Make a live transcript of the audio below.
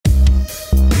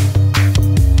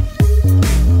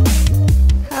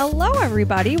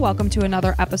everybody. Welcome to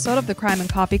another episode of the Crime and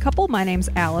Coffee Couple. My name's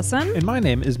Allison. And my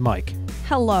name is Mike.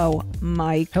 Hello,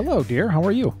 Mike. Hello, dear. How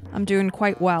are you? I'm doing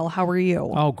quite well. How are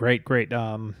you? Oh, great.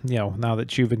 Now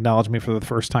that you've acknowledged me for the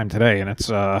first time today, and it's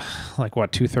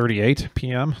 2:38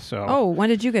 p.m. So. Oh, when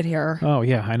did you get here? Oh,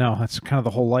 yeah, I know. That's kind of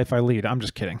the whole life I lead. I'm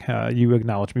just kidding. You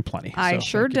acknowledged me plenty. I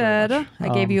sure did. I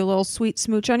gave you a little sweet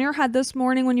smooch on your head this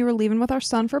morning when you were leaving with our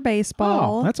son for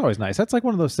baseball. Oh, that's always nice. That's like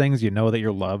one of those things you know that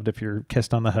you're loved if you're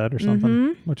kissed on the head or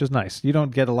something, which is nice. You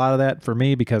don't get a lot of that for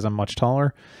me because I'm much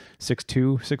taller.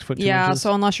 6'2", 6 foot 2 yeah, inches.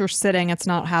 so unless you're sitting, it's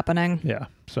not happening. Yeah,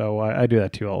 so I do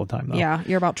that too all the time, though. Yeah,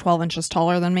 you're about 12 inches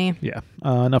taller than me. Yeah,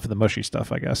 enough of the mushy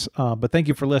stuff, I guess. But thank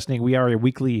you for listening. We are a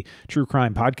weekly true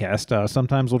crime podcast.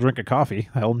 Sometimes we'll drink a coffee,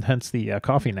 hence the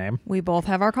coffee name. We both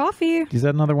have our coffee. Is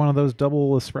that another one of those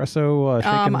double espresso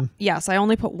shaken? Yes, I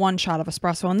only put one shot of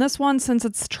espresso in this one. Since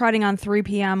it's trading on 3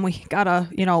 p.m., we gotta,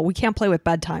 we can't play with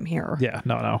bedtime here. Yeah,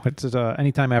 no. It's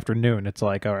anytime after noon, it's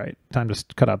like, all right, time to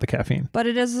cut out the caffeine. But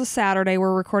it is a Saturday.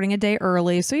 We're recording a day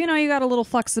early, so you got a little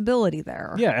flexibility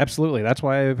there. Yeah, absolutely. That's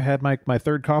why I've had my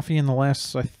third coffee in the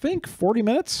last, I think, 40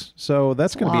 minutes. So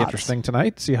that's going to be interesting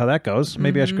tonight. See how that goes.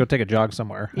 Maybe I should go take a jog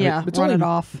somewhere. Yeah, run it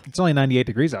off. It's only 98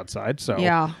 degrees outside, so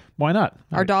yeah. Why not?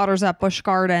 Our daughter's at Busch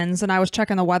Gardens, and I was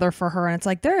checking the weather for her, and it's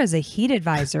like, there is a heat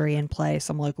advisory in place.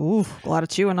 I'm like, ooh, glad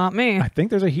it's you and not me. I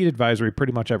think there's a heat advisory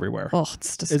pretty much everywhere. Oh,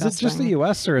 it's disgusting. Is it just the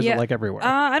U.S. or is it like everywhere?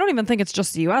 I don't even think it's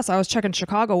just the U.S. I was checking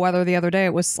Chicago weather the other day.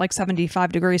 It was like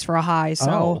 75 degrees for a high,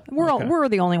 so we're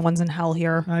the only ones in hell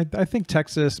here. I think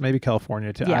Texas, maybe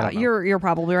California too. Yeah, you're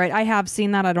probably right. I have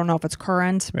seen that. I don't know if it's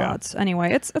current, but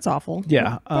anyway, it's awful.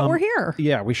 Yeah. But we're here.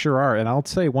 Yeah, we sure are. And I'll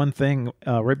say one thing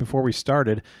right before we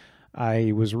started.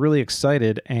 I was really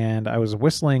excited, and I was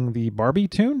whistling the Barbie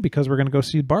tune because we're going to go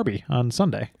see Barbie on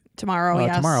Sunday. Tomorrow,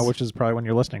 yes. Tomorrow, which is probably when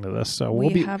you're listening to this. So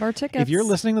we have our tickets. If you're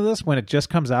listening to this when it just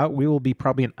comes out, we will be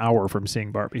probably an hour from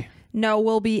seeing Barbie. No,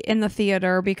 we'll be in the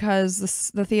theater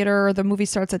because the movie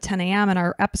starts at 10 a.m. and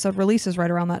our episode releases right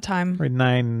around that time. Right,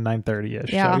 9:30ish.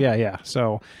 Yeah. So, yeah.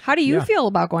 So how do you feel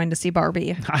about going to see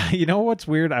Barbie? You know what's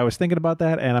weird? I was thinking about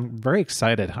that, and I'm very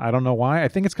excited. I don't know why. I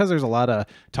think it's because there's a lot of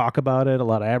talk about it, a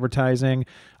lot of advertising.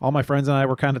 All my friends and I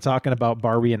were kind of talking about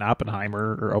Barbie and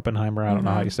Oppenheimer. I don't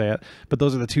know how you say it. But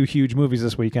those are the two huge movies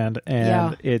this weekend.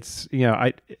 And it's,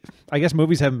 I guess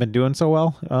movies haven't been doing so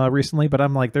well recently, but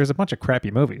I'm like, there's a bunch of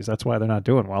crappy movies. That's why they're not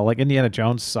doing well. Like Indiana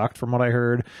Jones sucked from what I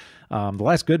heard. The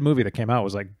last good movie that came out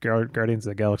was like Guardians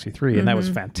of the Galaxy 3, and that was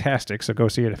fantastic. So go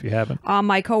see it if you haven't.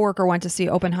 My coworker went to see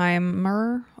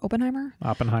Oppenheimer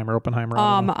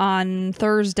on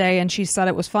Thursday, and she said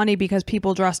it was funny because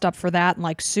people dressed up for that in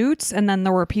like suits, and then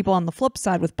there were people on the flip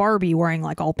side with Barbie wearing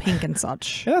like all pink and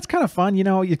such. Yeah, that's kind of fun. You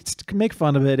can make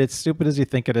fun of it. It's stupid as you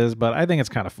think it is, but I think it's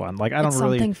kind of fun. Like It's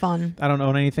something fun. I don't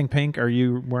own anything pink. Are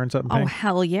you wearing something pink? Oh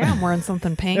hell yeah, I'm wearing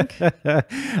something pink.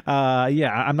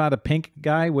 Yeah, I'm not a pink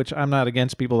guy, which I'm not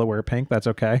against people that wear pink. That's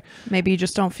okay. Maybe you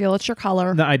just don't feel it's your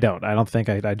color. No, I don't. I don't think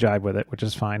I jive with it, which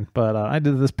is fine. But I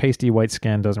did this pasty white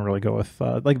skin doesn't really go with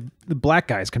like the black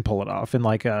guys can pull it off, and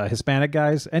like Hispanic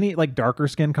guys, any like darker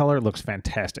skin color looks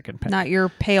fantastic in pink. Not your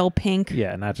pale pink.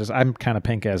 Yeah, not just I'm kind of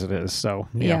pink as it is. So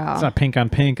yeah, it's not pink on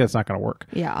pink. That's not going to work.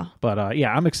 Yeah. But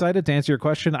I'm excited to answer your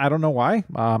question. I don't know why.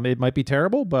 It might be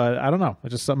terrible, but I don't know.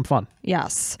 It's just something fun.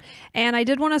 Yes. And I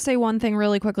did want to say one thing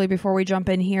really quickly before we jump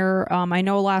in here. I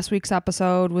know last week's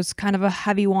episode was kind of a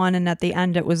heavy one, and at the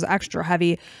end it was extra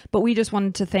heavy, but we just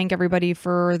wanted to thank everybody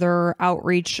for their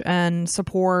outreach and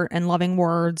support and loving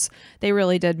words. They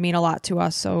really did mean a lot to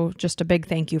us, so just a big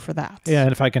thank you for that. Yeah,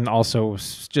 and if I can also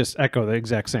just echo the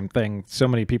exact same thing. So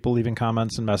many people leaving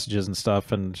comments and messages and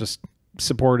stuff, and just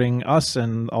supporting us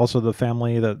and also the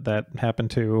family that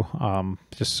happened to.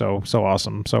 Just so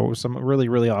awesome. So some really,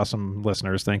 really awesome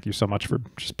listeners. Thank you so much for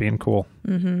just being cool.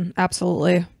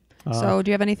 Absolutely. So do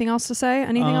you have anything else to say?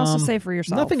 Anything else to say for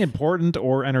yourself? Nothing important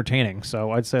or entertaining. So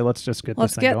I'd say let's just get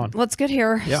this thing going. Let's get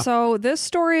here. Yeah. So this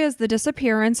story is the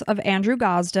disappearance of Andrew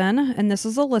Gosden, and this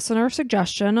is a listener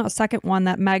suggestion, a second one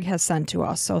that Meg has sent to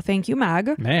us. So thank you,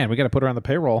 Meg. Man, we got to put her on the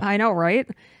payroll. I know, right?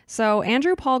 So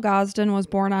Andrew Paul Gosden was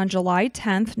born on July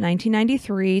 10th,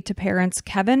 1993 to parents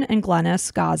Kevin and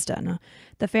Glennis Gosden.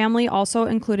 The family also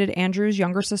included Andrew's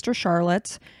younger sister,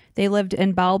 Charlotte. They lived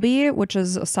in Balby, which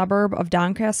is a suburb of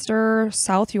Doncaster,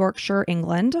 South Yorkshire,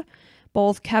 England.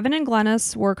 Both Kevin and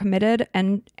Glennis were committed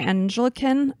and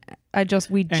Anglican.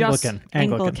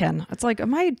 Anglican. It's like,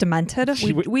 am I demented?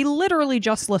 We literally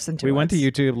just listened to it. We went to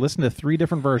YouTube, listened to 3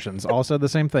 different versions, all said the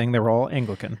same thing. They were all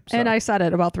Anglican. So. And I said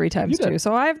it about 3 times too.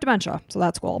 So I have dementia. So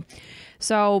that's cool.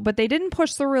 But they didn't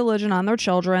push the religion on their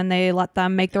children. They let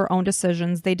them make their own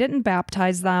decisions. They didn't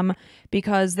baptize them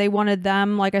because they wanted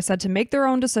them, like I said, to make their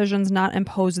own decisions, not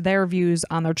impose their views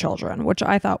on their children, which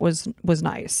I thought was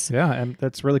nice. Yeah, and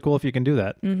that's really cool if you can do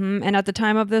that. And at the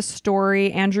time of this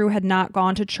story, Andrew had not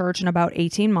gone to church in about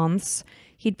 18 months.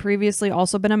 He'd previously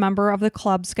also been a member of the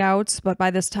Club Scouts, but by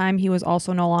this time he was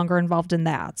also no longer involved in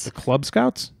that. The Club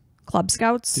Scouts? Club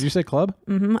Scouts. Did you say club?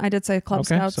 I did say Club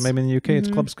Scouts. So maybe in the UK it's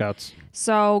Club Scouts.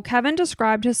 So Kevin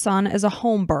described his son as a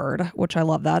home bird, which I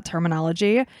love that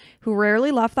terminology, who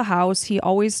rarely left the house. He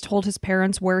always told his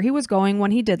parents where he was going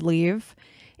when he did leave.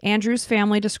 Andrew's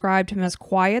family described him as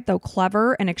quiet, though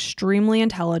clever, and extremely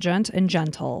intelligent and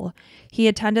gentle. He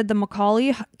attended the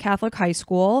Macaulay Catholic High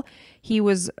School. He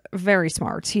was very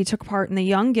smart. He took part in the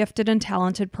Young Gifted and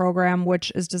Talented program,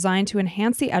 which is designed to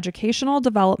enhance the educational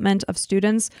development of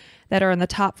students that are in the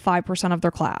top 5% of their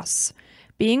class.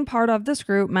 Being part of this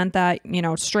group meant that,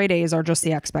 straight A's are just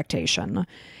the expectation.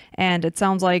 And it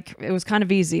sounds like it was kind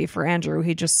of easy for Andrew.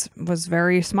 He just was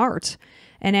very smart.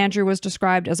 And Andrew was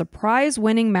described as a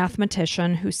prize-winning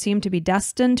mathematician who seemed to be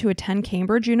destined to attend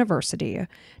Cambridge University.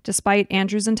 Despite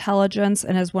Andrew's intelligence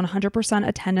and his 100%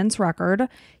 attendance record,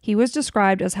 he was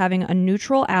described as having a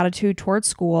neutral attitude towards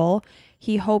school.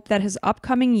 He hoped that his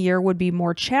upcoming year would be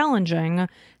more challenging,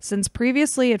 since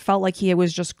previously it felt like he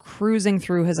was just cruising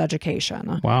through his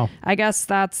education. Wow. I guess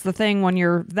that's the thing when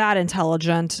you're that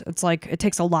intelligent. It's like it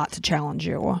takes a lot to challenge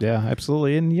you. Yeah,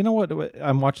 absolutely. And you know what?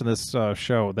 I'm watching this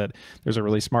show that there's a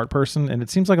really smart person, and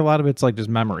it seems like a lot of it's like just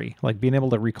memory, like being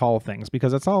able to recall things,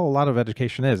 because that's all a lot of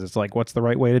education is. It's like, what's the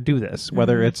right way to do this,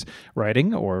 whether it's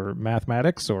writing or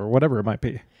mathematics or whatever it might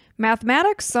be.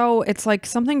 Mathematics, so it's like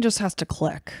something just has to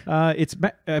click.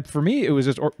 For me, it was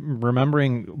just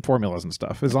remembering formulas and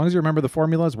stuff. As long as you remember the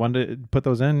formulas, when to put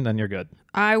those in, then you're good.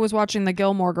 I was watching the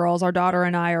Gilmore Girls. Our daughter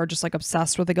and I are just like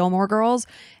obsessed with the Gilmore Girls,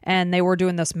 and they were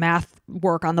doing this math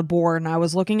work on the board, and I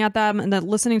was looking at them and then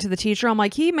listening to the teacher. I'm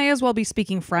like, he may as well be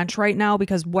speaking French right now,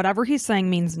 because whatever he's saying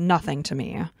means nothing to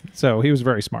me. So he was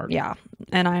very smart. Yeah,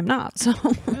 and I'm not. So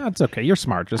yeah, it's okay. You're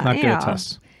smart, just not good at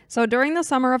tests. So during the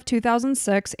summer of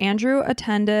 2006, Andrew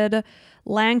attended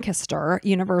Lancaster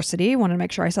University, want to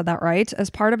make sure I said that right, as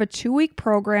part of a 2-week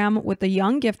program with the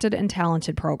Young Gifted and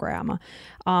Talented program.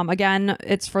 Again,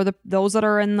 it's for those that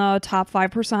are in the top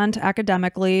 5%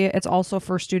 academically. It's also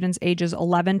for students ages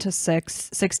 11 to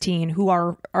 16 who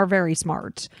are very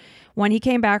smart. When he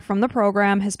came back from the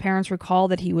program, his parents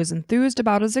recalled that he was enthused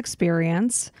about his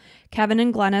experience. Kevin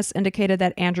and Glennis indicated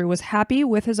that Andrew was happy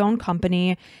with his own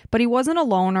company, but he wasn't a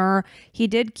loner. He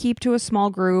did keep to a small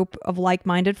group of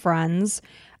like-minded friends.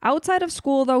 Outside of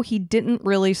school, though, he didn't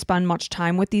really spend much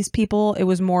time with these people. It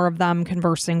was more of them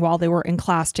conversing while they were in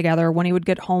class together. When he would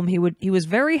get home, he was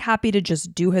very happy to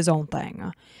just do his own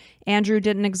thing. Andrew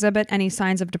didn't exhibit any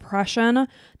signs of depression.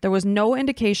 There was no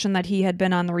indication that he had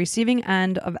been on the receiving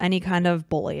end of any kind of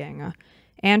bullying.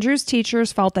 Andrew's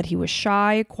teachers felt that he was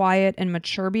shy, quiet, and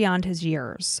mature beyond his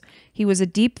years. He was a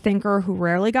deep thinker who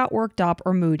rarely got worked up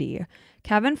or moody.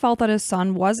 Kevin felt that his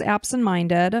son was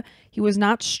absent-minded. He was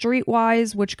not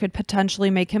streetwise, which could potentially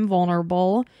make him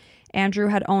vulnerable. Andrew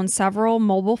had owned several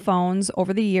mobile phones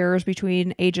over the years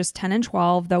between ages 10 and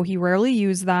 12, though he rarely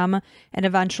used them, and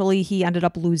eventually he ended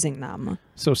up losing them.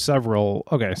 So several.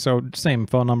 Okay, so same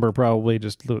phone number, probably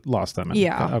just lost them.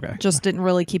 Yeah. Okay. Just didn't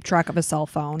really keep track of his cell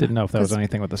phone. Didn't know if that was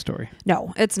anything with the story.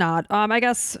 No, it's not. I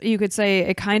guess you could say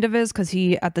it kind of is, because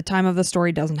he, at the time of the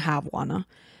story, doesn't have one.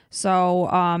 So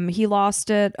he lost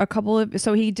it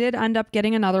so he did end up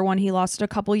getting another one. He lost it a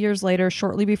couple years later,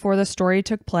 shortly before the story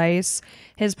took place.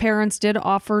 His parents did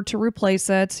offer to replace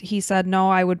it. He said, no,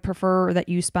 I would prefer that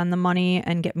you spend the money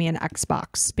and get me an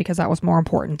Xbox, because that was more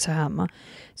important to him.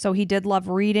 So he did love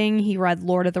reading. He read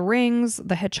Lord of the Rings,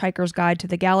 The Hitchhiker's Guide to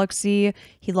the Galaxy.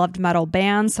 He loved metal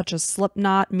bands such as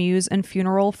Slipknot, Muse, and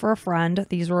Funeral for a Friend.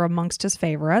 These were amongst his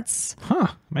favorites.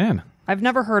 Huh, man. I've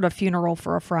never heard of Funeral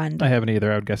for a Friend. I haven't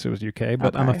either. I would guess it was UK, but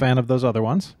okay. I'm a fan of those other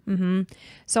ones. Mm-hmm.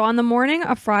 So on the morning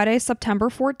of Friday, September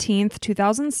 14th,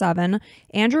 2007,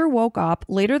 Andrew woke up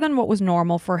later than what was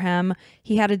normal for him.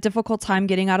 He had a difficult time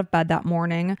getting out of bed that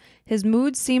morning. His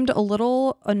mood seemed a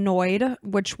little annoyed,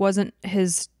 which wasn't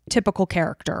his typical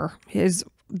character. He's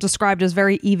described as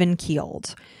very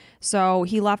even-keeled. So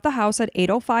he left the house at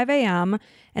 8:05 a.m.,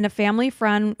 and a family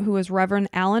friend who was Reverend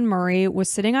Alan Murray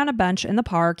was sitting on a bench in the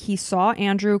park. He saw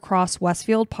Andrew cross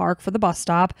Westfield Park for the bus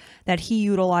stop that he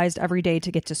utilized every day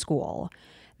to get to school.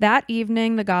 That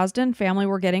evening, the Gosden family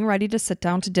were getting ready to sit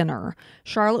down to dinner.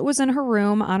 Charlotte was in her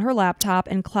room on her laptop,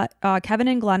 and Kevin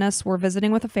and Glennis were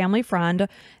visiting with a family friend.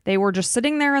 They were just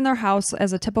sitting there in their house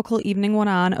as a typical evening went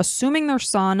on, assuming their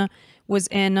son was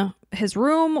in his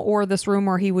room or this room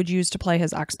where he would use to play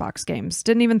his Xbox games.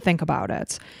 Didn't even think about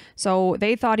it. So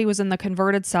they thought he was in the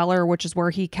converted cellar, which is where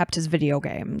he kept his video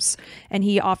games. And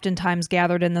he oftentimes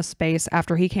gathered in this space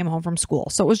after he came home from school.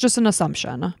 So it was just an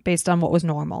assumption based on what was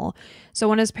normal. So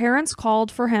when his parents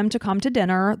called for him to come to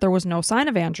dinner, there was no sign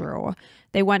of Andrew.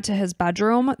 They went to his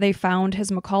bedroom. They found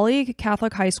his Macaulay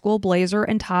Catholic High School blazer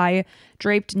and tie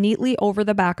draped neatly over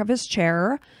the back of his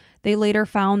chair. They later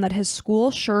found that his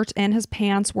school shirt and his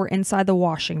pants were inside the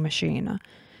washing machine.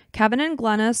 Kevin and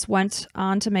Glennis went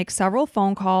on to make several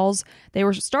phone calls. They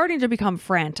were starting to become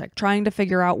frantic, trying to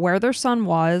figure out where their son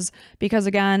was, because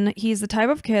again, he's the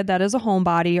type of kid that is a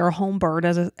homebody or a home bird,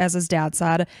 as his dad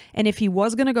said, and if he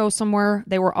was going to go somewhere,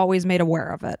 they were always made aware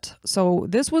of it. So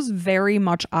this was very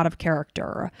much out of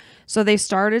character. So they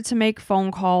started to make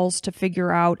phone calls to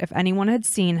figure out if anyone had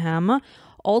seen him.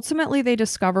 Ultimately, they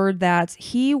discovered that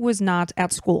he was not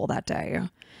at school that day,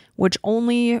 which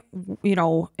only,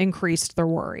 increased their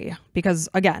worry because,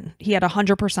 again, he had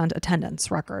 100%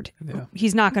 attendance record. Yeah.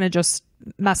 He's not going to just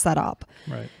mess that up.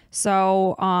 Right.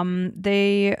 So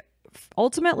they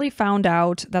ultimately found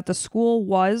out that the school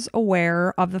was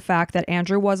aware of the fact that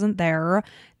Andrew wasn't there.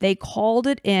 They called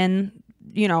it in,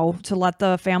 to let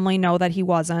the family know that he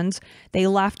wasn't. They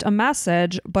left a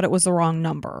message, but it was the wrong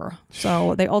number.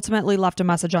 So they ultimately left a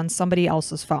message on somebody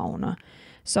else's phone.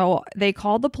 So they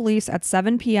called the police at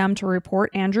 7 p.m. to report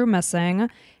Andrew missing.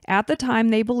 At the time,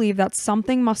 they believed that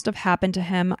something must have happened to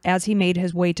him as he made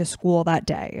his way to school that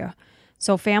day.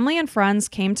 So family and friends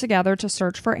came together to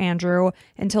search for Andrew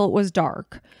until it was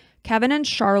dark. Kevin and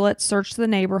Charlotte searched the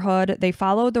neighborhood. They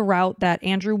followed the route that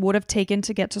Andrew would have taken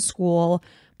to get to school,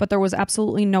 but there was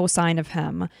absolutely no sign of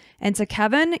him. And to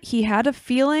Kevin, he had a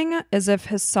feeling as if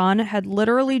his son had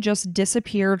literally just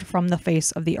disappeared from the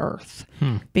face of the earth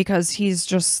because he's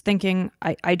just thinking,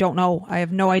 I don't know. I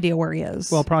have no idea where he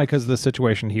is. Well, probably because of the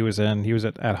situation he was in. He was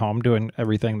at home doing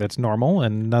everything that's normal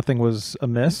and nothing was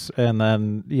amiss. And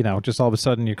then, just all of a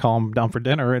sudden you call him down for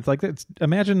dinner. It's like,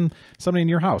 imagine somebody in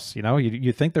your house,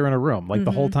 you think they're in a room. Like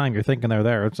the whole time you're thinking they're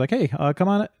there. It's like, hey, come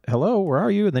on. Hello, where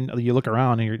are you? And then you look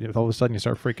around and all of a sudden you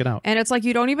start freaking out. And it's like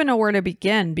you don't even know where to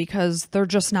begin because they're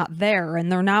just not there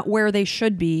and they're not where they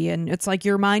should be. And it's like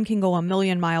your mind can go a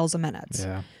million miles a minute.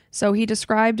 Yeah. So he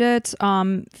described it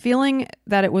feeling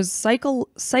that it was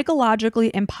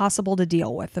psychologically impossible to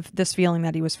deal with, this feeling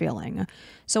that he was feeling.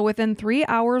 So within 3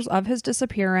 hours of his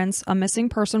disappearance, a missing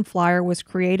person flyer was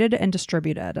created and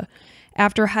distributed.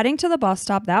 After heading to the bus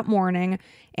stop that morning,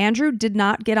 Andrew did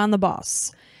not get on the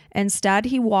bus. Instead,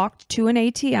 he walked to an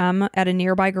ATM at a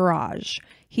nearby garage.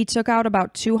 He took out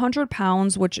about 200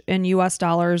 pounds, which in US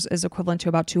dollars is equivalent to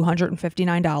about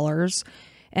 $259.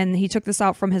 And he took this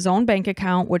out from his own bank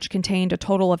account, which contained a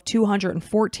total of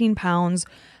 214 pounds,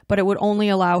 but it would only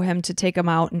allow him to take them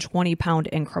out in 20-pound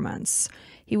increments.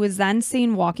 He was then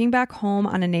seen walking back home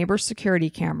on a neighbor's security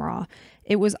camera.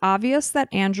 It was obvious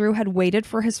that Andrew had waited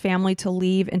for his family to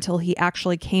leave until he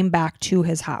actually came back to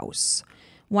his house.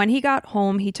 When he got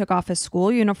home, he took off his school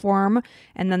uniform,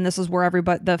 and then this is where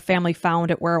the family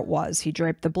found it where it was. He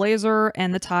draped the blazer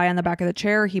and the tie on the back of the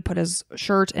chair. He put his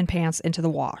shirt and pants into the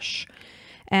wash.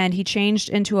 And he changed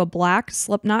into a black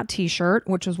Slipknot t-shirt,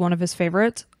 which was one of his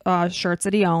favorite shirts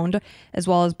that he owned, as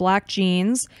well as black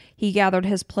jeans. He gathered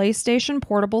his PlayStation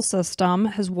portable system,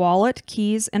 his wallet,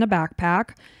 keys, and a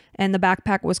backpack. And the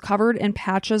backpack was covered in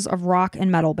patches of rock and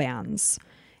metal bands.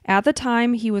 At the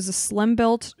time, he was a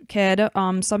slim-built kid.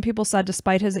 Some people said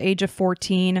despite his age of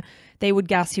 14, they would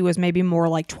guess he was maybe more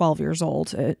like 12 years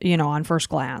old, on first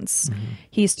glance. Mm-hmm.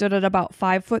 He stood at about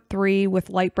 5'3" with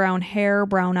light brown hair,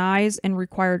 brown eyes, and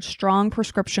required strong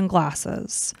prescription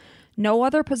glasses. No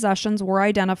other possessions were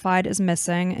identified as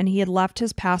missing, and he had left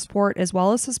his passport as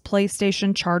well as his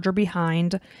PlayStation charger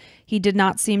behind. He did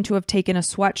not seem to have taken a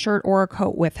sweatshirt or a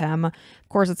coat with him. Of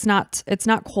course, it's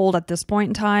not cold at this point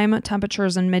in time.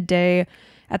 Temperatures in midday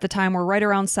at the time were right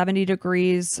around 70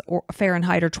 degrees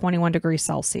Fahrenheit or 21 degrees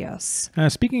Celsius.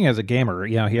 Speaking as a gamer,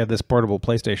 he had this portable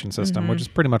PlayStation system, which is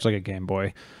pretty much like a Game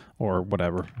Boy or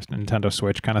whatever, Nintendo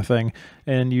Switch kind of thing.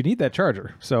 And you need that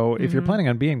charger. So if you're planning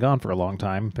on being gone for a long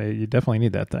time, you definitely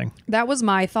need that thing. That was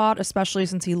my thought, especially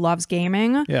since he loves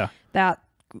gaming. Yeah.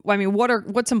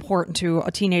 What's important to a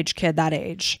teenage kid that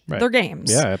age? Right. Their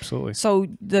games. Yeah, absolutely. So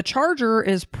the charger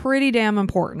is pretty damn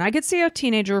important. I could see a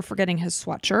teenager forgetting his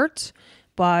sweatshirt,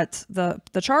 but the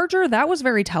charger, that was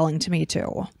very telling to me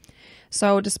too.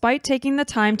 So despite taking the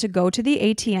time to go to the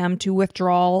ATM to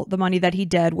withdraw the money that he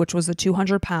did, which was the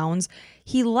 200 pounds,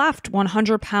 he left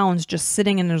 100 pounds just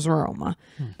sitting in his room.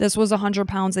 This was 100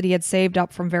 pounds that he had saved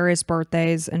up from various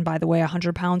birthdays. And by the way,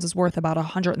 100 pounds is worth about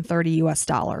 130 US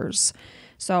dollars.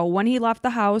 So when he left the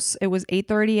house, it was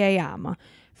 8:30 a.m.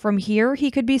 From here, he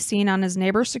could be seen on his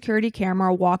neighbor's security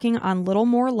camera walking on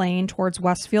Littlemore Lane towards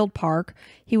Westfield Park.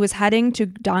 He was heading to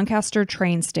Doncaster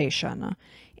train station.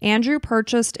 Andrew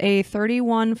purchased a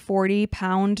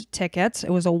 3140-pound ticket. It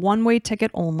was a one-way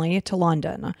ticket only to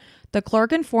London. The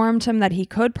clerk informed him that he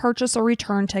could purchase a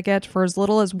return ticket for as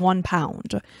little as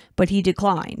 £1, but he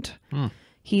declined.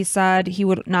 He said he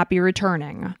would not be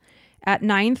returning. At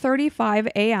 9:35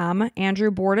 a.m., Andrew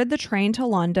boarded the train to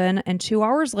London, and 2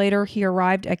 hours later, he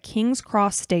arrived at King's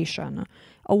Cross Station.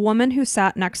 A woman who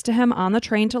sat next to him on the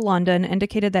train to London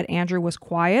indicated that Andrew was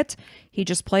quiet. He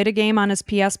just played a game on his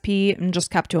PSP and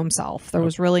just kept to himself. There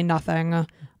was really nothing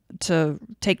to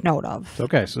take note of.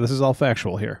 Okay, so this is all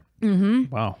factual here.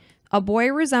 Wow. A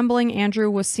boy resembling Andrew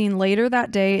was seen later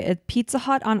that day at Pizza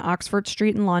Hut on Oxford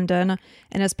Street in London,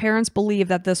 and his parents believe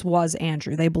that this was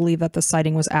Andrew. They believe that the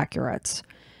sighting was accurate.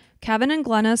 Kevin and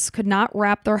Glennis could not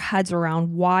wrap their heads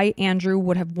around why Andrew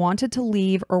would have wanted to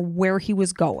leave or where he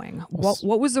was going.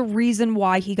 What was the reason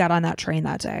why he got on that train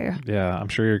that day? Yeah, I'm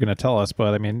sure you're going to tell us,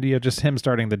 but I mean, just him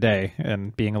starting the day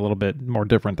and being a little bit more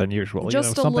different than usual.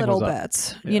 Just a little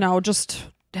bit. Yeah. Just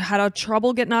had a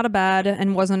trouble getting out of bed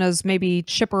and wasn't as maybe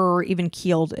chipper or even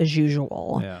keeled as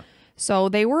usual. Yeah. So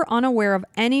they were unaware of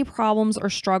any problems or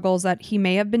struggles that he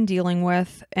may have been dealing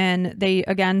with. And they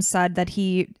again said that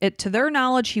to their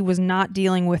knowledge, he was not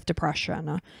dealing with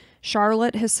depression.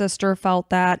 Charlotte, his sister, felt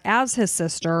that as his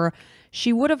sister,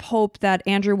 she would have hoped that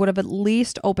Andrew would have at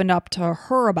least opened up to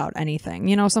her about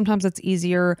anything. Sometimes it's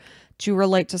easier to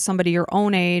relate to somebody your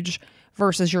own age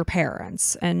versus your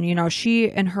parents. And, she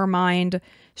in her mind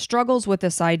struggles with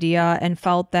this idea and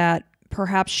felt that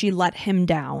perhaps she let him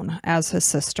down as his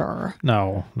sister.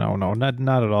 No, not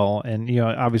at all. And,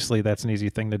 obviously that's an easy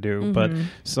thing to do, but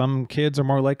some kids are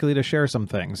more likely to share some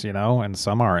things, and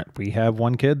some aren't. We have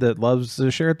one kid that loves to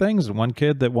share things and one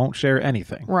kid that won't share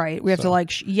anything. Right. We have to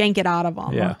yank it out of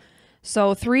them. Yeah.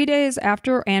 So 3 days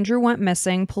after Andrew went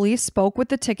missing, police spoke with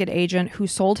the ticket agent who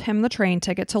sold him the train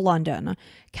ticket to London.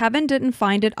 Kevin didn't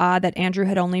find it odd that Andrew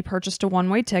had only purchased a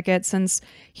one-way ticket since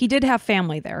he did have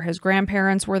family there. His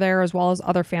grandparents were there as well as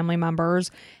other family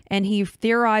members. And he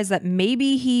theorized that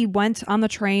maybe he went on the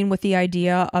train with the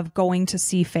idea of going to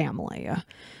see family.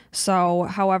 So,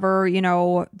 however,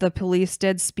 the police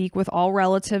did speak with all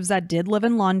relatives that did live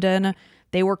in London.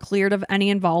 They were cleared of any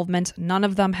involvement. None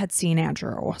of them had seen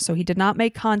Andrew, so he did not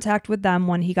make contact with them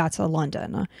when he got to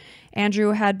London.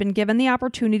 Andrew had been given the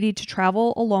opportunity to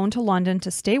travel alone to London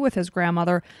to stay with his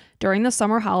grandmother during the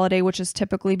summer holiday, which is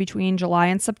typically between July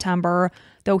and September,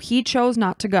 though he chose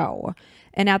not to go.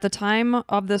 And at the time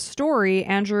of this story,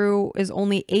 Andrew is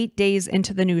only 8 days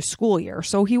into the new school year.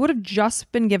 So he would have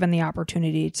just been given the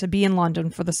opportunity to be in London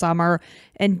for the summer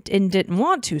and didn't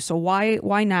want to. So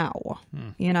why now?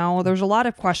 There's a lot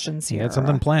of questions here. He had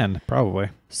something planned, probably.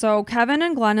 So Kevin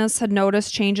and Glennis had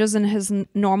noticed changes in his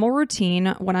normal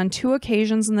routine when on 2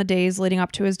 occasions in the days leading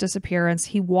up to his disappearance,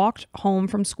 he walked home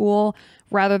from school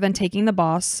rather than taking the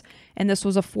bus. And this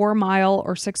was a 4-mile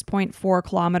or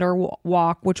 6.4-kilometer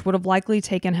walk, which would have likely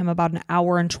taken him about an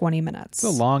hour and 20 minutes.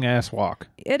 It's a long-ass walk.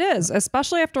 It is,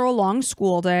 especially after a long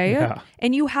school day. Yeah.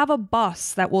 And you have a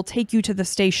bus that will take you to the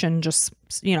station just,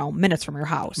 minutes from your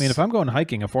house. I mean, if I'm going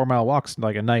hiking, a 4-mile walk's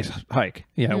like a nice hike.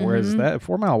 Yeah, whereas that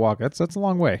 4-mile walk, that's a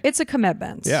long way. It's a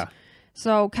commitment. Yeah.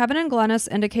 So Kevin and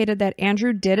Glennis indicated that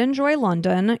Andrew did enjoy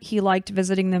London. He liked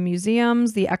visiting the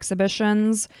museums, the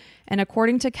exhibitions, and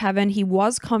according to Kevin, he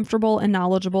was comfortable and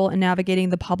knowledgeable in navigating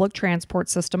the public transport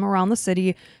system around the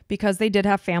city because they did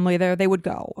have family there. They would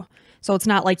go. So it's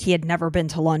not like he had never been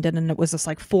to London and it was this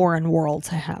foreign world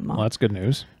to him. Well, that's good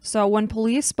news. So when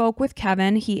police spoke with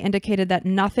Kevin, he indicated that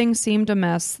nothing seemed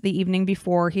amiss the evening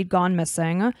before he'd gone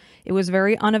missing. It was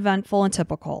very uneventful and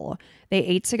typical. They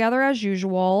ate together as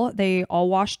usual. They all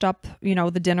washed up,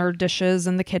 the dinner dishes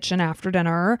in the kitchen after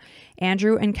dinner.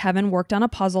 Andrew and Kevin worked on a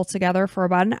puzzle together for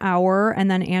about an hour,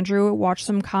 and then Andrew watched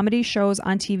some comedy shows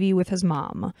on TV with his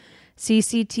mom.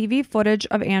 CCTV footage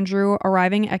of Andrew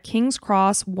arriving at King's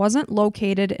Cross wasn't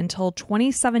located until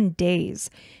 27 days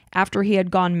after he had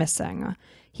gone missing.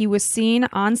 He was seen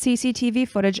on CCTV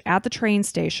footage at the train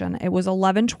station. It was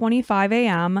 11:25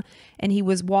 a.m. and he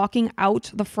was walking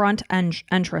out the front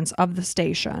entrance of the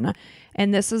station.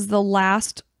 And this is the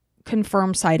last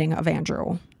confirmed sighting of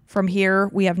Andrew From here,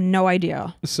 we have no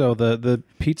idea. So the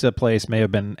pizza place may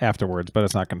have been afterwards, but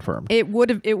it's not confirmed. It would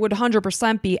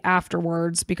 100% be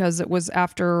afterwards because it was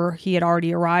after he had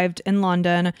already arrived in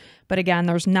London. But again,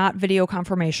 there's not video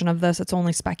confirmation of this. It's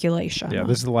only speculation. Yeah,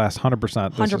 this is the last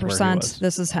 100%. 100%.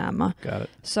 This is him. Got it.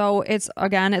 So it's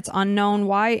unknown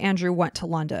why Andrew went to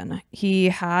London. He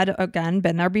had, again,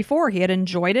 been there before. He had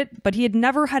enjoyed it, but he had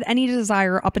never had any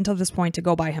desire up until this point to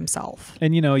go by himself.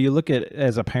 And, you look at,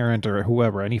 as a parent or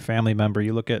whoever, any family member,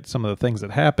 you look at some of the things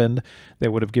that happened, they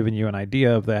would have given you an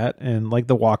idea of that. And like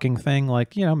the walking thing,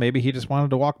 like, maybe he just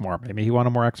wanted to walk more. Maybe he wanted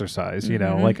more exercise,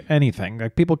 like anything.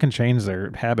 Like people can change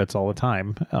their habits all the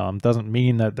time. Doesn't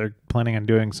mean that they're planning on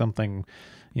doing something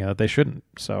that they shouldn't.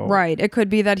 So right, it could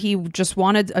be that he just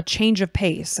wanted a change of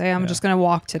pace. Hey, I'm just going to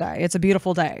walk today. It's a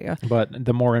beautiful day. But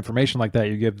the more information like that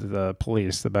you give to the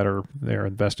police, the better their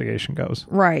investigation goes.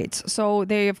 Right. So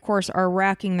they, of course, are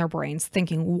racking their brains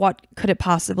thinking, what could it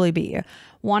possibly be?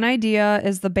 One idea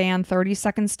is the band 30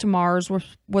 Seconds to Mars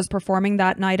was performing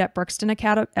that night at Brixton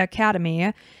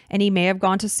Academy, and he may have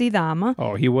gone to see them.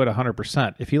 Oh, he would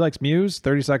 100%. If he likes Muse,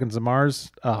 30 Seconds to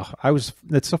Mars,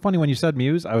 it's so funny when you said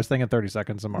Muse, I was thinking 30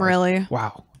 Seconds to Mars. Really?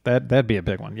 Wow. That'd be a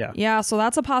big one, yeah. Yeah, so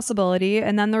that's a possibility.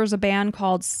 And then there's a band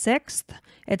called Sixth.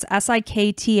 It's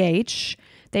SIKTH.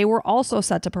 They were also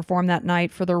set to perform that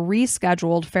night for the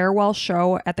rescheduled farewell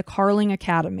show at the Carling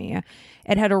Academy.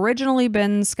 It had originally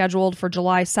been scheduled for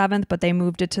July 7th, but they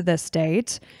moved it to this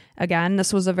date. Again,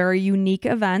 this was a very unique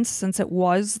event since it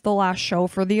was the last show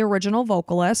for the original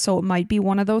vocalist, so it might be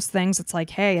one of those things. It's like,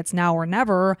 hey, it's now or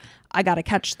never. I got to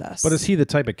catch this. But is he the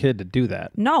type of kid to do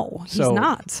that? No, he's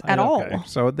not at all.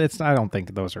 So I don't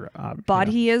think those are... but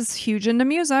he is huge into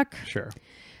music. Sure.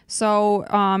 So,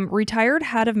 retired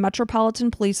head of Metropolitan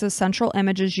Police's Central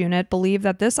Images Unit believed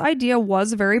that this idea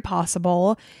was very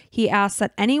possible. He asked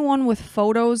that anyone with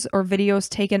photos or videos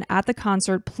taken at the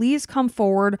concert please come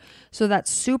forward so that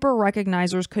super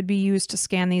recognizers could be used to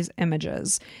scan these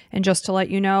images. And just to let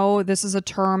you know, this is a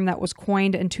term that was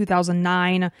coined in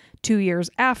 2009, 2 years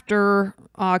after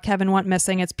Kevin went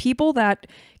missing. It's people that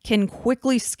can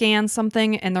quickly scan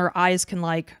something and their eyes can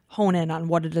like hone in on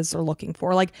what it is they're looking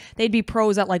for. Like they'd be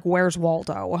pros at like, where's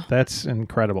Waldo? That's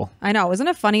incredible. I know. Isn't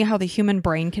it funny how the human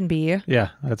brain can be? Yeah,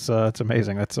 it's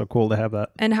amazing. That's so cool to have that.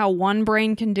 And how one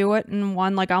brain can do it and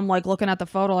one, like I'm like looking at the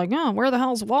photo like, oh, where the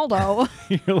hell's Waldo?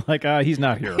 You're like, he's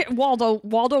not here.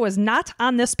 Waldo is not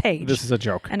on this page. This is a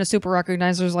joke. And a super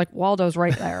recognizer's like, Waldo's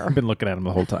right there. I've been looking at him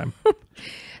the whole time.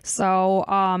 So,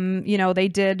 they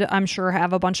did, I'm sure,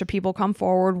 have a bunch of people come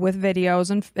forward with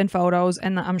videos and photos,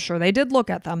 and I'm sure they did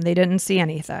look at them. They didn't see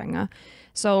anything.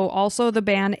 So also the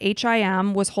band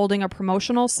HIM was holding a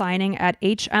promotional signing at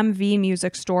HMV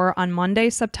Music Store on Monday,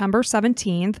 September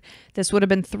 17th. This would have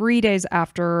been 3 days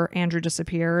after Andrew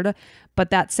disappeared.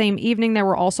 But that same evening, they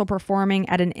were also performing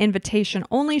at an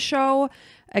invitation-only show.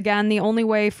 Again, the only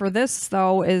way for this,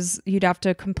 though, is you'd have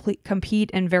to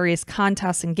compete in various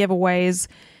contests and giveaways.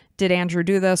 Did Andrew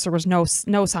do this? There was no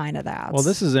sign of that. Well,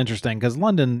 this is interesting because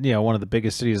London, one of the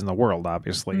biggest cities in the world,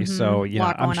 obviously. Mm-hmm. So,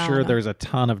 I'm sure there's a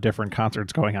ton of different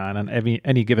concerts going on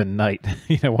any given night,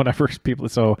 whatever people.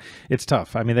 So it's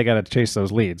tough. I mean, they got to chase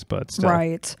those leads, but still.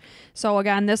 Right. So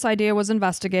again, this idea was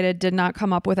investigated, did not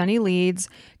come up with any leads.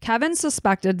 Kevin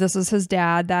suspected, this is his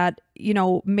dad, that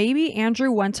maybe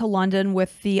Andrew went to London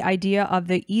with the idea of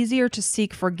the easier to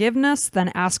seek forgiveness than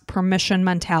ask permission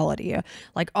mentality.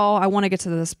 Like, oh, I want to get to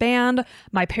this band.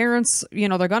 My parents,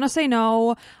 they're going to say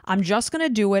no. I'm just going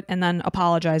to do it and then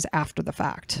apologize after the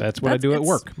fact. That's what I do at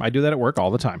work. I do that at work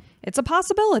all the time. It's a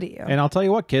possibility. And I'll tell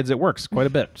you what, kids, it works quite a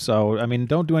bit. So, I mean,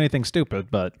 don't do anything stupid,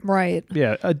 but right.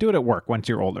 Yeah, do it at work once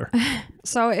you're older.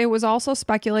 So it was also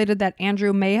speculated that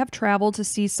Andrew may have traveled to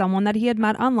see someone that he had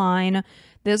met online.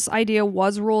 This idea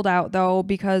was ruled out, though,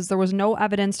 because there was no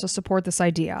evidence to support this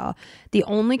idea. The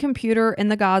only computer in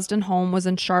the Gosden home was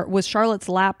Charlotte's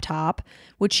laptop,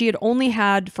 which she had only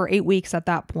had for 8 weeks at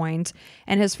that point,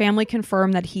 and his family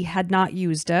confirmed that he had not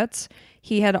used it.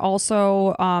 He had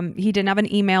also, he didn't have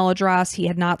an email address. He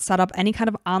had not set up any kind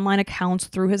of online accounts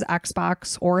through his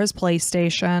Xbox or his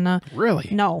PlayStation. Really?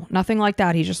 No, nothing like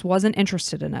that. He just wasn't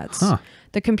interested in it. Huh.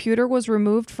 The computer was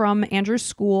removed from Andrew's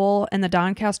school and the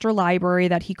Doncaster library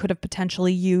that he could have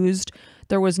potentially used.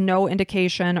 there was no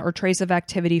indication or trace of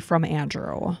activity from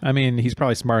Andrew. I mean, he's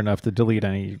probably smart enough to delete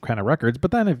any kind of records,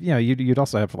 but then if you'd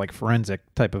also have like forensic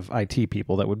type of IT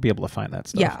people that would be able to find that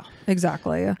stuff. Yeah,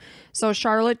 exactly. So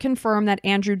Charlotte confirmed that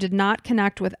Andrew did not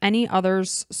connect with any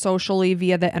others socially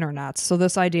via the internet. So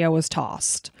this idea was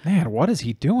tossed. Man, what is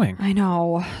he doing? I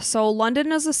know. So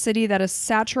London is a city that is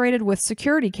saturated with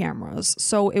security cameras.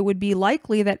 So it would be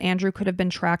likely that Andrew could have been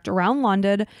tracked around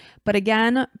London. But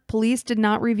again, police did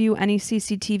not review any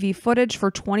CCTV footage for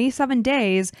 27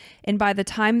 days. And by the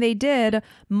time they did,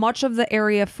 much of the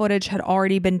area footage had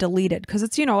already been deleted because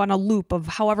it's, on a loop of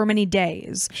however many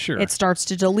days. Sure. It starts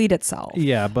to delete itself.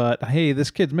 Yeah, but hey, this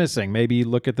kid's missing. Maybe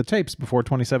look at the tapes before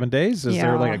 27 days. Is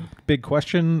there like a big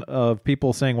question of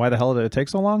people saying, why the hell did it take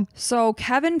so long? So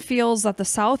Kevin feels that the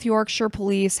South Yorkshire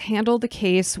police handled the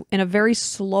case in a very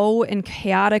slow and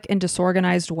chaotic and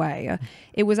disorganized way.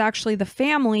 It was actually the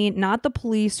family, not the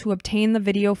police, who obtained the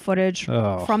video footage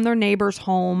from their neighbor's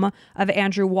home of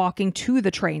Andrew walking to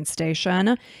the train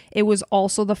station. It was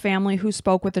also the family who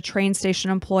spoke with the train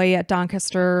station employee at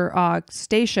Doncaster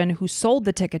station who sold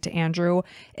the ticket to Andrew,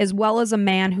 as well as a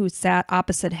man who sat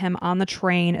opposite him on the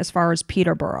train as far as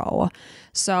Peterborough.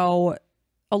 So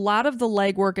a lot of the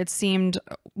legwork, it seemed,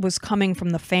 was coming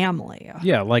from the family.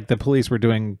 Yeah, like the police were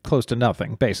doing close to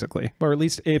nothing, basically. Or at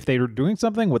least if they were doing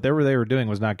something, whatever they were doing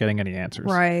was not getting any answers.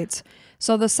 Right.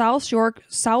 So the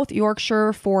South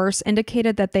Yorkshire force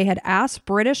indicated that they had asked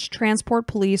British Transport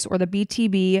Police, or the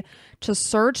BTB, to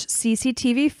search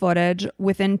CCTV footage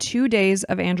within 2 days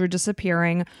of Andrew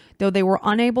disappearing, though they were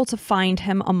unable to find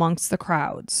him amongst the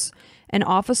crowds. An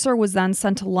officer was then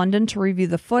sent to London to review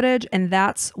the footage, and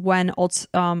that's when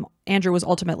Andrew was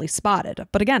ultimately spotted.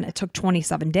 But again, it took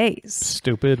 27 days.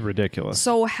 Stupid, ridiculous.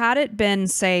 So had it been,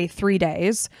 say, 3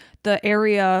 days, the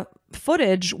area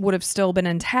footage would have still been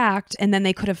intact, and then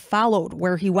they could have followed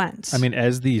where he went. I mean,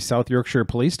 as the South Yorkshire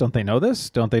police, don't they know this?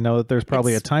 Don't they know that there's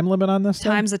probably a time limit on this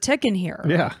thing? Time's a ticking here.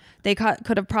 Yeah. They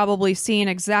could have probably seen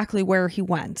exactly where he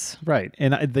went. Right.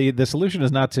 And the solution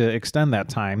is not to extend that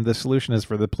time. The solution is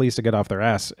for the police to get off their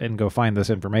ass and go find this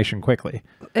information quickly.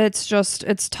 It's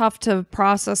tough to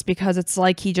process because it's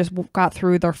like he just got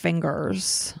through their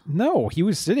fingers. No, he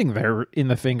was sitting there in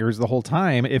the fingers the whole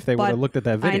time if they would have looked at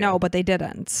that video. I know, but they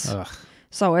didn't. Ugh.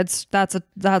 So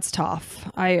that's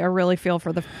tough. I really feel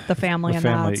for the family in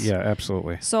that. Yeah,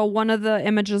 absolutely. So one of the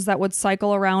images that would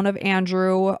cycle around of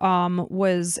Andrew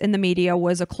was in the media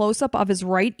was a close-up of his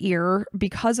right ear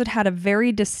because it had a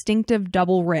very distinctive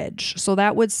double ridge. So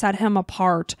that would set him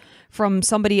apart from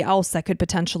somebody else that could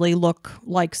potentially look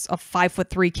like a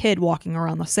 5'3" kid walking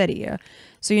around the city.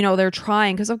 So, they're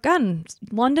trying, because again,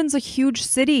 London's a huge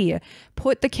city.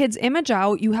 Put the kid's image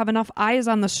out. You have enough eyes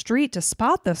on the street to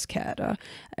spot this kid.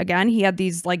 Again, he had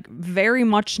these very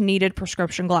much needed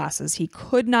prescription glasses. He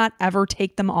could not ever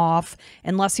take them off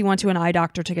unless he went to an eye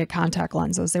doctor to get contact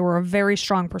lenses. They were a very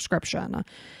strong prescription.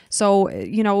 So,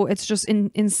 it's just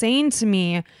insane to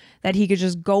me that he could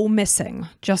just go missing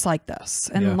just like this.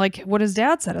 And like what his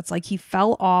dad said, it's like he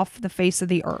fell off the face of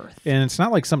the earth. And it's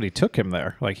not like somebody took him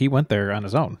there. Like he went there on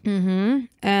his own. Mm-hmm.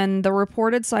 And the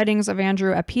reported sightings of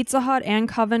Andrew at Pizza Hut and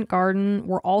Covent Garden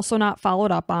were also not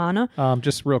followed up on.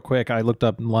 Just real quick, I looked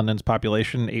up London's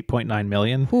population, 8.9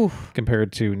 million,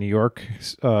 compared to New York,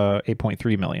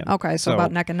 8.3 million. Okay, so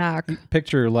about neck and neck.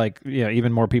 Picture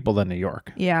even more people than New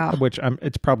York. Yeah. Which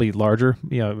it's probably larger.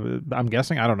 I'm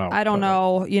guessing. I don't know. I don't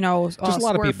know. Just a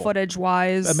lot of people. Footage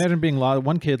wise. Imagine being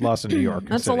one kid lost in New York.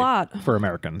 That's a lot for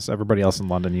Americans. Everybody else in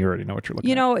London, you already know what you're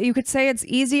looking at. You could say it's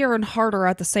easier and harder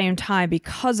at the same time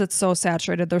because it's so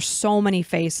saturated. There's so many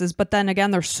faces, but then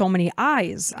again, there's so many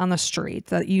eyes on the street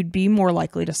that you'd be more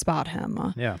likely to spot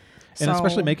him. Yeah. And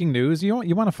especially making news, you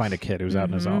want to find a kid who's out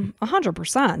on his own.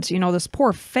 100%. This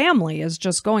poor family is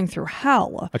just going through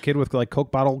hell. A kid with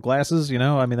Coke bottle glasses,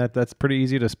 I mean, that's pretty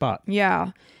easy to spot.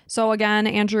 Yeah. So again,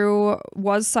 Andrew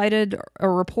was cited,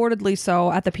 or reportedly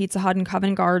so, at the Pizza Hut in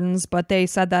Covent Gardens, but they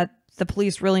said that the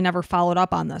police really never followed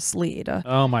up on this lead.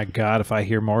 Oh my God, if I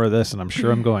hear more of this, and I'm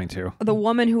sure I'm going to. The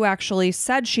woman who actually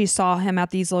said she saw him at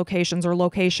these locations or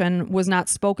location was not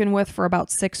spoken with for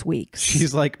about 6 weeks.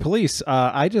 She's like, police,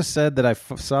 I just said that I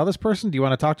saw this person. Do you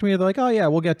want to talk to me? They're like, oh yeah,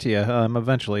 we'll get to you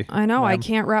eventually. I know, I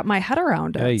can't wrap my head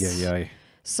around it. Yeah.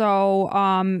 So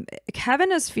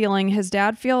Kevin is his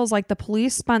dad feels like the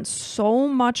police spent so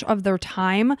much of their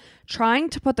time trying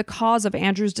to put the cause of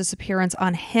Andrew's disappearance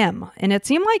on him. And it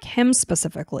seemed like him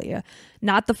specifically,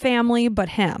 not the family, but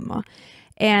him.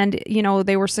 And,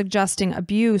 they were suggesting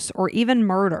abuse or even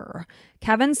murder.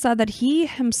 Kevin said that he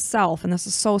himself, and this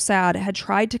is so sad, had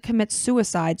tried to commit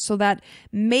suicide so that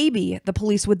maybe the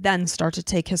police would then start to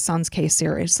take his son's case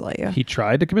seriously. He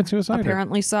tried to commit suicide?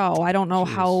 Apparently so. I don't know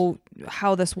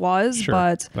how this was, Sure.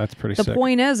 but That's pretty the sick.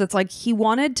 point is, it's like he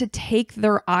wanted to take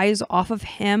their eyes off of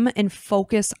him and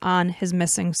focus on his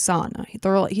missing son.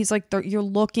 He's like, you're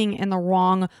looking in the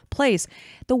wrong place.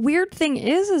 The weird thing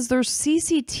is there's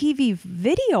CCTV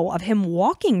video of him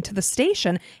walking to the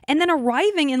station and then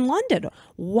arriving in London.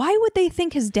 Why would they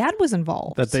think his dad was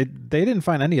involved? That they didn't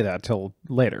find any of that till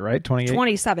later, right?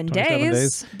 27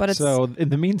 days. But it's so in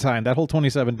the meantime, that whole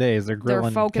 27 days, they're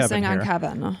grilling focusing Kevin on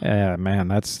Kevin. Yeah, man,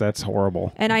 that's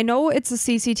horrible. And I know it's a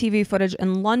CCTV footage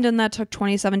in London that took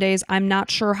 27 days. I'm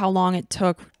not sure how long it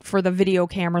took for the video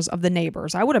cameras of the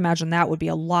neighbors. I would imagine that would be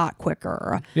a lot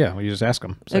quicker. Yeah, well, you just ask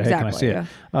them. Say, Exactly. Hey, can I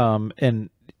see it? And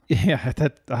yeah,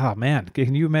 oh man,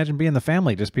 can you imagine being the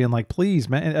family just being like, please,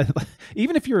 man?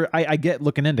 Even if I get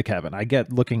looking into Kevin, I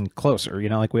get looking closer. You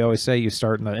know, like we always say, you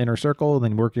start in the inner circle and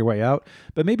then work your way out.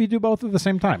 But maybe do both at the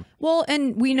same time. Well,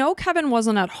 and we know Kevin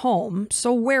wasn't at home.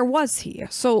 So where was he?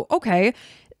 So, okay.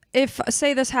 If,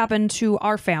 say, this happened to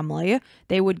our family,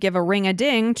 they would give a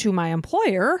ring-a-ding to my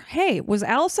employer. Hey, was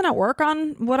Allison at work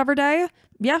on whatever day?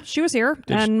 Yeah, she was here.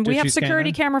 And we have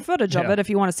security camera footage of it if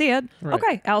you want to see it. Right.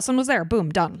 Okay, Allison was there.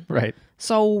 Boom, done. Right.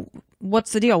 So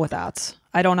what's the deal with that?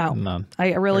 I don't know. None.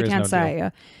 I really can't say.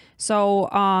 Deal. So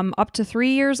up to 3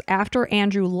 years after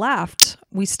Andrew left,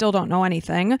 we still don't know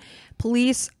anything.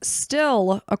 Police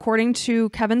still, according to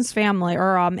Kevin's family,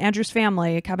 or Andrew's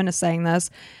family, Kevin is saying this,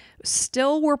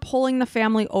 still were pulling the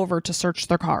family over to search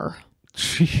their car.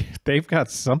 They've got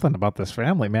something about this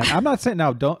family, man. I'm not saying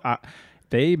now,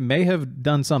 they may have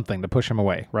done something to push him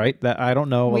away, right? That I don't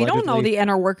know. We don't know the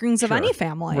inner workings of any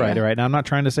family. Right. Now, I'm not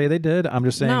trying to say they did. I'm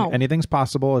just saying anything's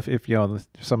possible. If you know,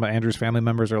 some of Andrew's family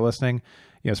members are listening,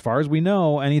 you know, as far as we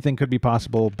know, anything could be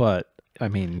possible, but I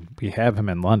mean, we have him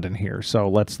in London here, so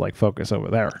let's like focus over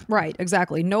there. Right,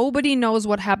 exactly. Nobody knows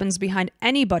what happens behind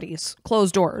anybody's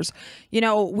closed doors. You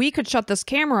know, we could shut this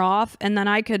camera off and then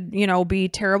I could, you know, be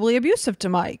terribly abusive to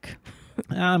Mike.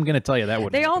 I'm going to tell you that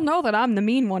wouldn't. They all know that I'm the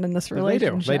mean one in this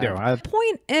relationship. They do. The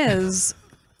point is,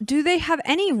 do they have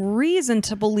any reason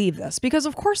to believe this? Because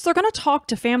of course they're going to talk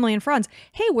to family and friends.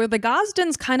 Hey, were the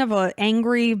Gosdens kind of an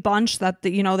angry bunch that,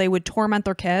 you know, they would torment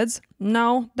their kids?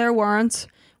 No, there weren't.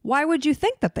 Why would you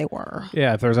think that they were?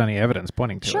 Yeah, if there's any evidence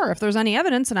pointing to it. Sure, if there's any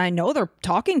evidence, and I know they're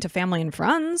talking to family and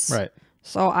friends. Right.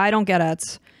 So I don't get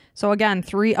it. So again,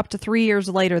 up to 3 years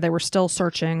later, they were still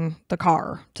searching the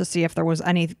car to see if there was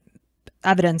any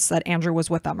evidence that Andrew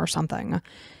was with them or something.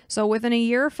 So within a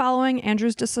year following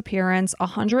Andrew's disappearance,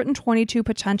 122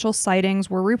 potential sightings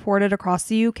were reported across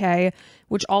the UK,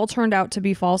 which all turned out to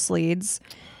be false leads.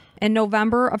 In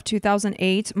November of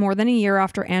 2008, more than a year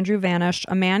after Andrew vanished,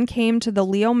 a man came to the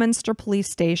Leominster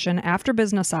police station after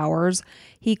business hours.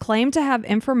 He claimed to have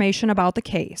information about the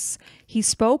case. He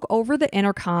spoke over the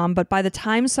intercom, but by the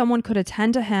time someone could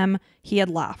attend to him, he had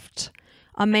left.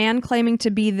 A man claiming to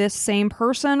be this same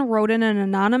person wrote in an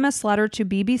anonymous letter to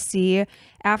BBC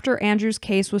after Andrew's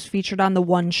case was featured on The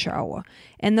One Show.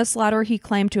 In this letter, he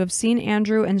claimed to have seen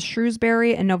Andrew in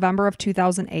Shrewsbury in November of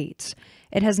 2008.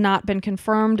 It has not been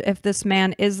confirmed if this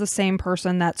man is the same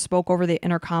person that spoke over the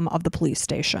intercom of the police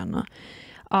station.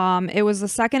 It was the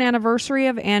second anniversary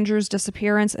of Andrew's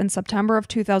disappearance in September of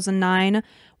 2009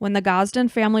 when the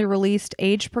Gosden family released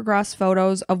age-progressed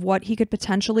photos of what he could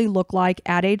potentially look like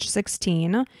at age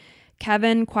 16.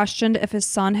 Kevin questioned if his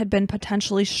son had been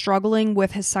potentially struggling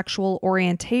with his sexual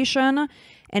orientation,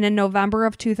 and in November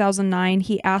of 2009,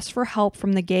 he asked for help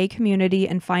from the gay community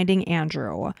in finding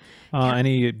Andrew.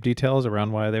 Any details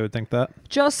around why they would think that?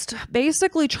 Just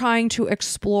basically trying to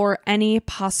explore any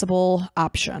possible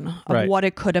option of what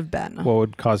it could have been. What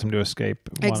would cause him to escape?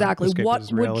 Exactly. What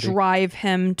would drive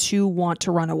him to want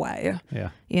to run away? Yeah.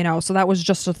 You know, so that was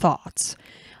just a thought.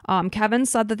 Kevin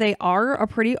said that they are a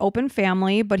pretty open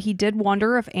family, but he did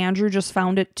wonder if Andrew just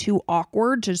found it too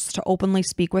awkward just to openly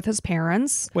speak with his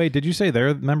parents. Wait, did you say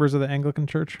they're members of the Anglican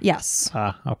Church? Yes.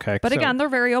 Okay. But again, they're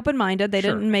very open-minded. They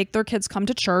didn't make their kids come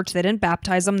to church. They didn't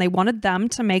baptize them. They wanted them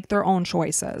to make their own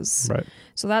choices. Right.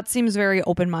 So that seems very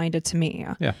open-minded to me.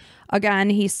 Yeah. Again,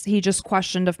 he just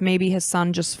questioned if maybe his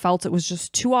son just felt it was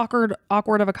just too awkward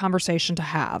of a conversation to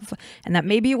have, and that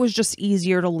maybe it was just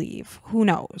easier to leave. Who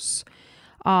knows?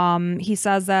 He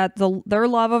says that their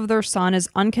love of their son is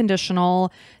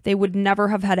unconditional. They would never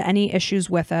have had any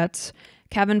issues with it.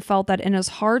 Kevin felt that in his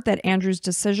heart that Andrew's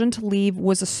decision to leave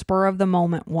was a spur of the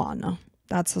moment one.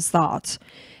 That's his thought.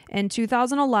 In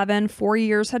 2011, 4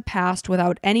 years had passed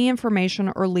without any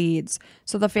information or leads,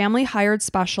 so the family hired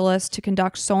specialists to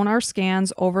conduct sonar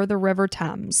scans over the River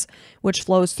Thames, which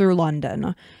flows through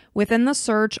London. Within the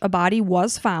search, a body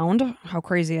was found. How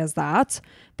crazy is that?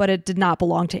 But it did not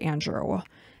belong to Andrew.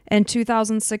 In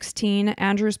 2016,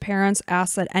 Andrew's parents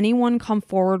asked that anyone come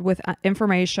forward with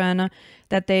information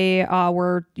that they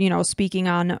were, speaking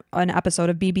on an episode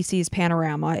of BBC's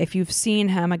Panorama. If you've seen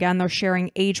him, again, they're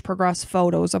sharing age-progressed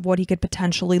photos of what he could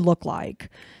potentially look like.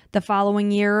 The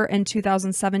following year, in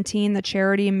 2017, the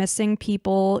charity Missing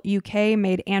People UK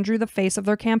made Andrew the face of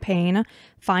their campaign,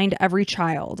 Find Every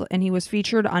Child, and he was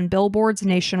featured on billboards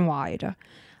nationwide.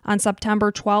 On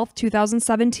September 12,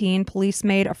 2017, police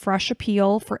made a fresh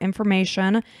appeal for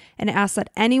information and asked that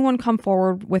anyone come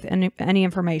forward with any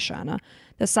information.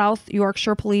 The South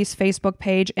Yorkshire Police Facebook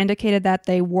page indicated that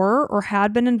they were or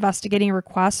had been investigating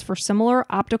requests for similar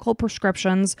optical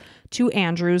prescriptions to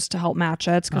Andrew's to help match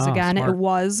it. Because again, smart. it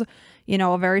was,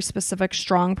 a very specific,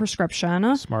 strong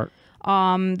prescription. Smart.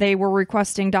 They were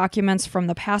requesting documents from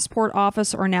the passport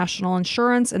office or national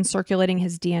insurance and circulating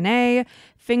his DNA,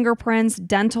 fingerprints,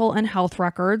 dental, and health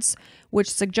records, which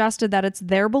suggested that it's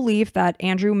their belief that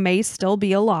Andrew may still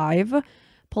be alive.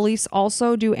 Police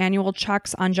also do annual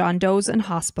checks on John Does in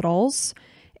hospitals.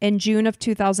 In June of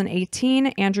 2018,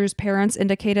 Andrew's parents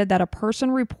indicated that a person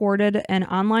reported an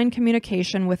online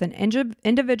communication with an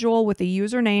individual with the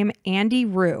username Andy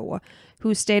Rue,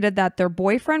 who stated that their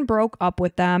boyfriend broke up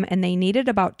with them and they needed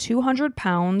about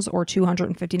 £200 or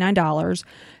 $259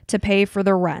 to pay for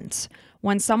their rent.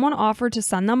 When someone offered to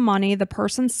send them money, the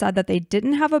person said that they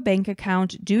didn't have a bank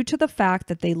account due to the fact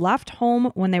that they left home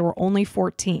when they were only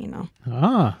 14.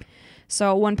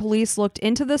 So when police looked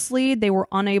into this lead, they were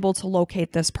unable to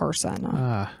locate this person.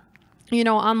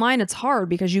 Online it's hard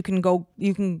because you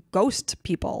can ghost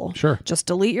people. Sure. Just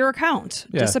delete your account.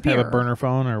 Disappear. Have a burner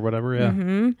phone or whatever. Yeah.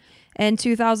 Mm-hmm. And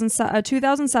a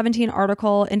 2017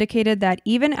 article indicated that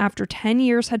even after 10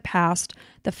 years had passed,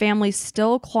 the family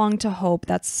still clung to hope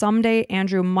that someday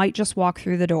Andrew might just walk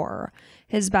through the door.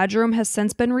 His bedroom has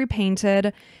since been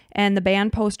repainted and the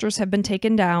band posters have been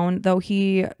taken down, though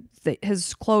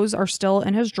his clothes are still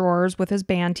in his drawers with his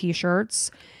band t-shirts.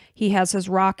 He has his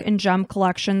rock and gem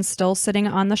collection still sitting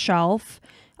on the shelf.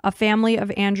 A family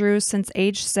of Andrews since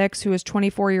age 6, who is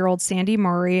 24-year-old Sandy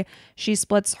Murray. He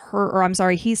splits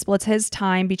his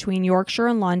time between Yorkshire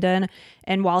and London.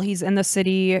 And while he's in the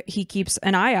city, he keeps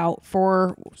an eye out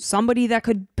for somebody that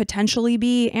could potentially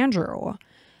be Andrew.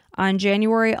 On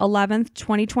January 11th,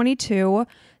 2022,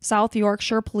 South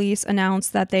Yorkshire Police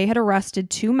announced that they had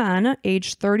arrested 2 men,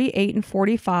 aged 38 and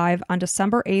 45, on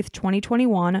December 8th,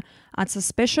 2021, on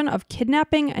suspicion of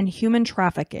kidnapping and human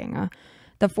trafficking.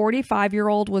 The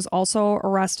 45-year-old was also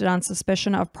arrested on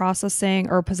suspicion of possessing,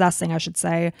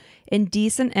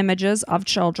 indecent images of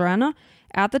children.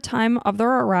 At the time of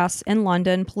their arrest in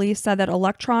London, police said that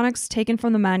electronics taken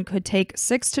from the men could take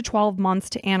 6 to 12 months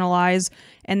to analyze,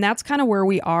 and that's kind of where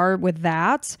we are with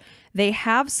that. They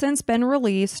have since been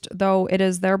released, though it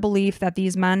is their belief that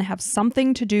these men have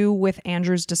something to do with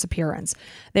Andrew's disappearance.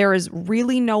 There is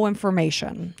really no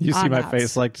information. You see my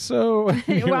face like, so...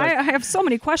 Well, I have so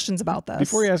many questions about this.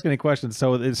 Before you ask any questions,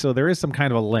 so there is some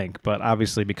kind of a link, but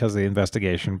obviously because of the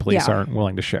investigation, police aren't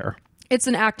willing to share. It's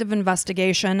an active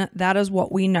investigation. That is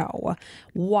what we know.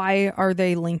 Why are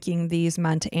they linking these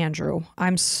men to Andrew?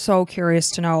 I'm so curious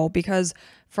to know because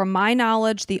from my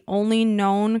knowledge, the only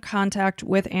known contact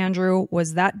with Andrew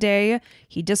was that day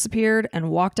he disappeared and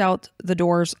walked out the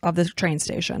doors of the train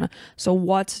station. So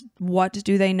what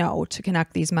do they know to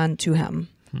connect these men to him?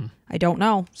 I don't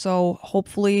know. So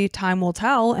hopefully time will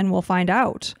tell and we'll find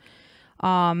out.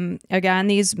 Again,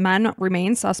 these men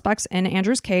remain suspects in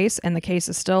Andrew's case, and the case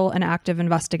is still an active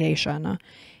investigation.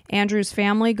 Andrew's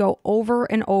family go over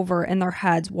and over in their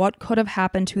heads what could have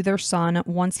happened to their son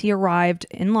once he arrived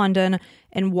in London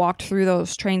and walked through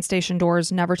those train station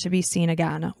doors, never to be seen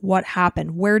again. What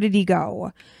happened? Where did he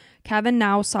go? Kevin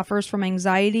now suffers from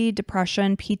anxiety,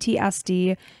 depression,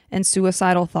 PTSD, and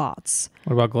suicidal thoughts.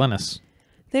 What about Glennis?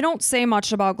 They don't say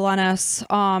much about Glennis.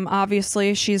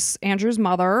 Obviously, she's Andrew's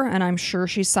mother, and I'm sure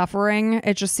she's suffering.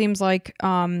 It just seems like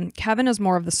Kevin is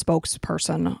more of the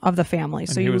spokesperson of the family.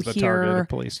 And so he was the target of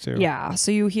police, too. Yeah,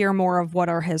 so you hear more of what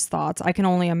are his thoughts. I can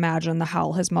only imagine the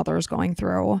hell his mother is going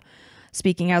through.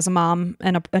 Speaking as a mom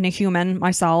and a human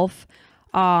myself.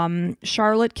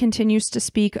 Charlotte continues to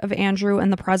speak of Andrew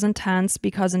in the present tense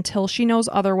because until she knows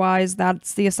otherwise,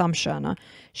 that's the assumption.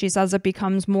 She says it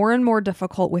becomes more and more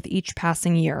difficult with each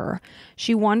passing year.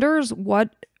 She wonders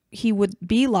what he would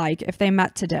be like if they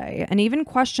met today, and even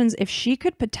questions if she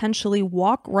could potentially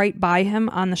walk right by him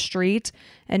on the street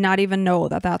and not even know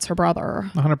that that's her brother.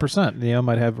 100%. You know,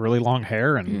 might have really long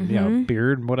hair and you know,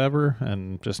 beard and whatever,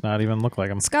 and just not even look like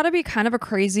him. It's got to be kind of a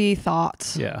crazy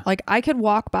thought. Yeah. Like, I could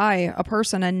walk by a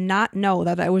person and not know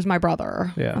that it was my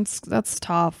brother. Yeah. That's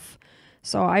tough.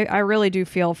 So I really do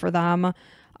feel for them.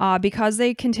 Because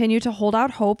they continue to hold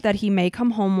out hope that he may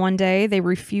come home one day, they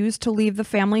refuse to leave the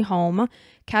family home.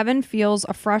 Kevin feels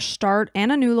a fresh start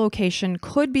and a new location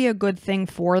could be a good thing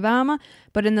for them,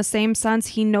 but in the same sense,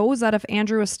 he knows that if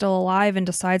Andrew is still alive and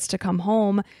decides to come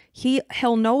home,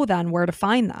 he'll know then where to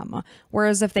find them.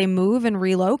 Whereas if they move and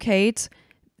relocate,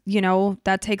 you know,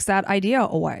 that takes that idea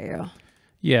away.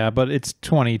 Yeah, but it's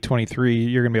 2023.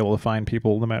 You're going to be able to find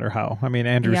people no matter how. I mean,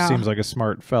 Andrew seems like a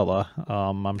smart fella.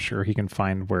 I'm sure he can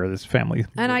find where this family...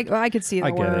 And I could see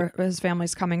that where his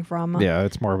family's coming from. Yeah,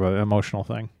 it's more of an emotional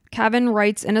thing. Kevin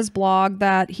writes in his blog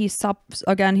that he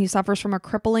suffers from a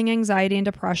crippling anxiety and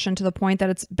depression to the point that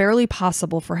it's barely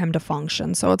possible for him to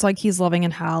function. So it's like he's living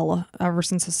in hell ever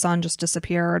since his son just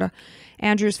disappeared.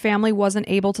 Andrew's family wasn't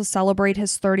able to celebrate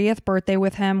his 30th birthday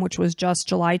with him, which was just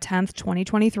July 10th,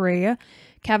 2023.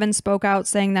 Kevin spoke out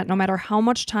saying that no matter how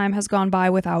much time has gone by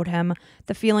without him,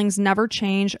 the feelings never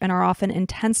change and are often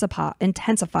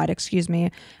intensified,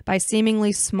 by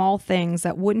seemingly small things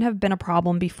that wouldn't have been a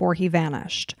problem before he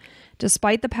vanished.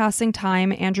 Despite the passing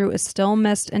time, Andrew is still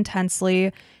missed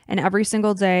intensely, and every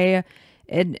single day,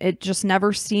 it just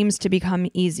never seems to become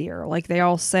easier. Like they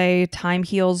all say, time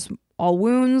heals all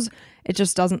wounds. It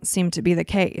just doesn't seem to be the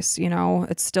case. You know,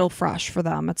 it's still fresh for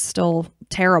them. It's still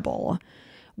terrible.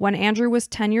 When Andrew was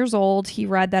 10 years old, he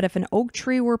read that if an oak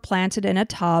tree were planted in a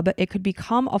tub, it could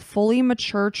become a fully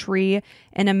mature tree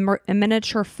in a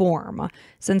miniature form.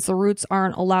 Since the roots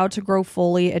aren't allowed to grow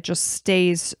fully, it just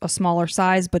stays a smaller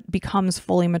size but becomes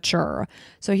fully mature.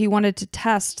 So he wanted to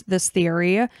test this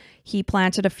theory. He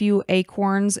planted a few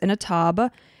acorns in a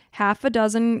tub. Half a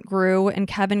dozen grew, and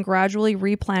Kevin gradually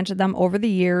replanted them over the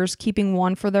years, keeping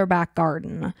one for their back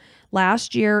garden.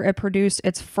 Last year, it produced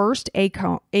its first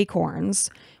acorns,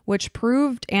 which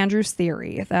proved Andrew's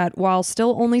theory that while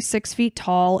still only 6 feet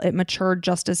tall, it matured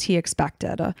just as he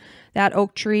expected. That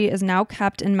oak tree is now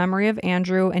kept in memory of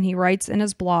Andrew, and he writes in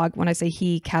his blog, when I say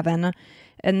he, Kevin,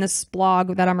 and this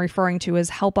blog that I'm referring to is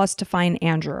Help Us to Find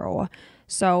Andrew.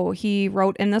 So he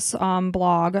wrote in this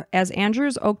blog, as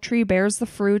Andrew's oak tree bears the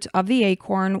fruit of the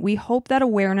acorn, we hope that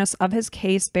awareness of his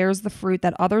case bears the fruit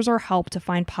that others are helped to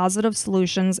find positive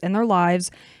solutions in their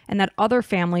lives and that other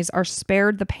families are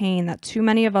spared the pain that too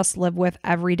many of us live with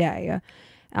every day.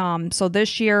 So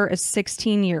this year is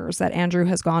 16 years that Andrew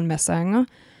has gone missing.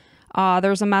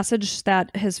 There's a message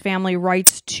that his family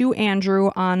writes to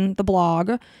Andrew on the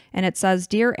blog, and it says,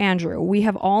 Dear Andrew, we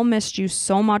have all missed you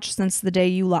so much since the day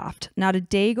you left. Not a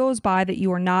day goes by that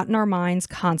you are not in our minds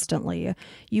constantly.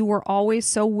 You were always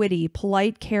so witty,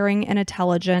 polite, caring, and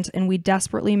intelligent, and we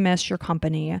desperately miss your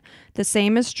company. The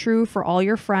same is true for all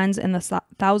your friends and the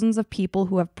thousands of people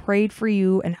who have prayed for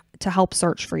you and to help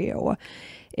search for you.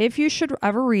 If you should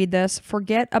ever read this,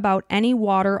 forget about any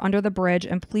water under the bridge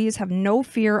and please have no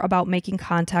fear about making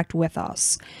contact with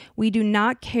us. We do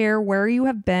not care where you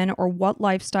have been or what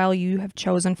lifestyle you have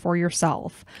chosen for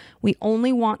yourself. We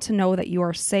only want to know that you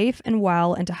are safe and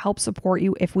well and to help support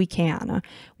you if we can.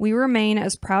 We remain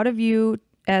as proud of you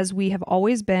as we have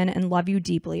always been and love you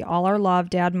deeply. All our love,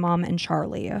 Dad, Mom, and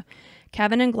Charlie.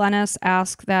 Kevin and Glennis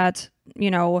ask that,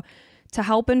 to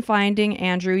help in finding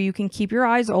Andrew, you can keep your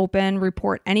eyes open,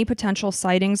 report any potential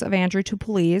sightings of Andrew to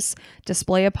police,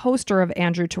 display a poster of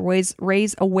Andrew to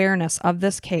raise awareness of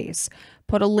this case,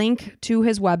 put a link to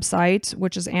his website,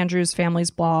 which is Andrew's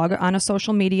family's blog, on a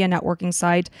social media networking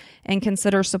site, and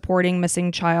consider supporting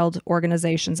missing child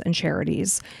organizations and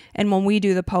charities. And when we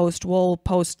do the post, we'll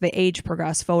post the age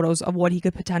progress photos of what he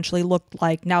could potentially look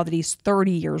like now that he's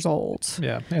 30 years old.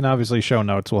 Yeah, and obviously show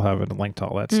notes will have a link to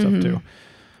all that stuff too.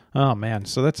 Oh man,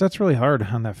 so that's really hard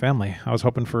on that family. I was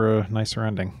hoping for a nicer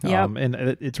ending. Yep. And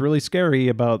it's really scary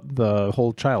about the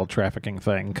whole child trafficking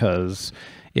thing, because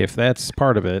if that's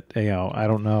part of it, I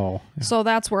don't know. So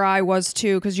that's where I was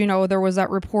too, because there was that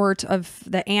report of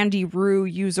the Andy Rue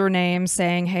username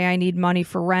saying, hey, I need money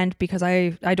for rent because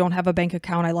I don't have a bank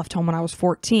account. I left home when I was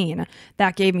 14.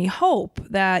 That gave me hope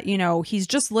that, he's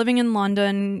just living in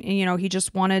London. He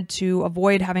just wanted to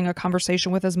avoid having a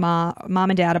conversation with his mom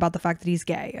and dad about the fact that he's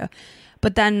gay.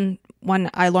 But then when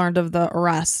I learned of the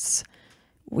arrests,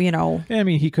 I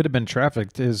mean, he could have been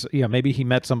trafficked. Maybe he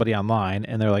met somebody online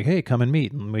and they're like, hey, come and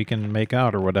meet and we can make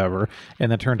out or whatever.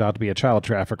 And that turned out to be a child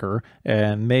trafficker.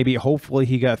 And maybe, hopefully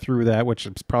he got through that, which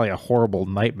is probably a horrible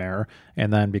nightmare,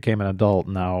 and then became an adult.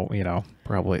 Now,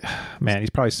 probably, man, he's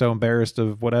probably so embarrassed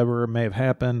of whatever may have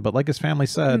happened. But like his family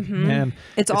said, man,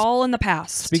 it's all in the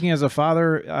past. Speaking as a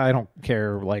father, I don't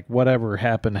care. Like, whatever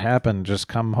happened. Just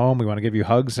come home. We want to give you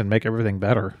hugs and make everything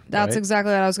better. That's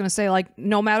exactly what I was going to say. Like,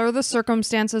 no matter the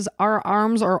circumstances, our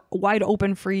arms are wide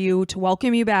open for you to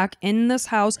welcome you back in this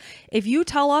house. If you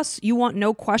tell us you want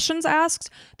no questions asked,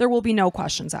 there will be no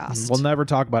questions asked. We'll never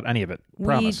talk about any of it.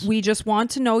 Promise. We just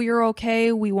want to know you're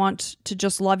okay. We want to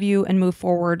just love you and move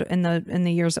forward in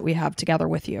the years that we have together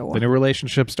with you. The new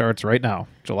relationship starts right now,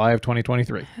 July of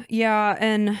 2023. Yeah,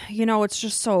 and it's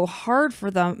just so hard for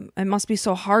them. It must be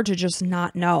so hard to just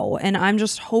not know. And I'm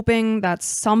just hoping that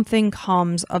something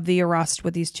comes of the arrest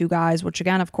with these two guys, which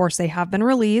again, of course, they have been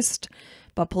released,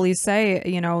 but police say,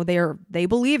 they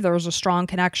believe there was a strong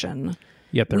connection.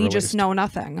 Yet they're released. Just know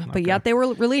nothing. But yet they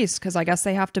were released because I guess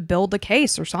they have to build the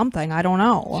case or something. I don't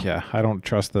know. Yeah, I don't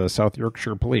trust the South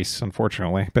Yorkshire police,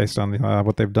 unfortunately, based on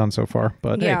what they've done so far.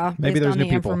 But hey, maybe there's new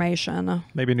people. Information.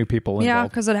 Maybe new people involved. Yeah,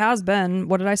 because it has been,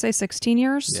 what did I say, 16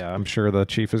 years? Yeah, I'm sure the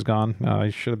chief is gone.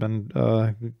 He should have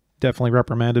been definitely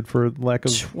reprimanded for lack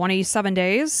of 27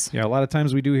 days. Yeah, a lot of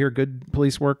times we do hear good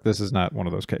police work. This is not one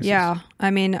of those cases. Yeah, I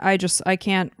mean, I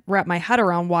can't wrap my head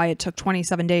around why it took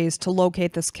 27 days to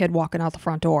locate this kid walking out the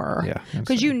front door. Yeah,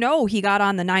 because he got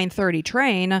on the 9:30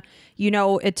 train.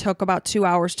 It took about 2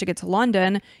 hours to get to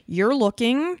London. You're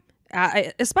looking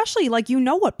especially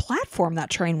what platform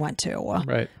that train went to.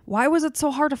 Right. Why was it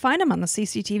so hard to find him on the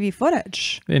CCTV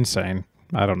footage? Insane.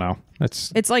 I don't know.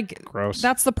 It's like gross.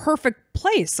 That's the perfect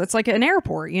place. It's like an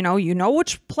airport. You know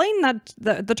which plane that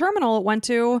the terminal it went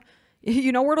to.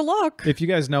 You know where to look. If you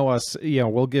guys know us,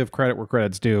 we'll give credit where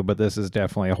credit's due, but this is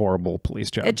definitely a horrible police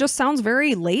job. It just sounds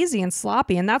very lazy and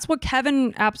sloppy, and that's what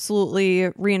Kevin absolutely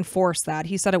reinforced that.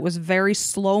 He said it was very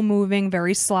slow moving,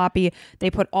 very sloppy. They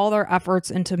put all their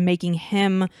efforts into making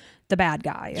him the bad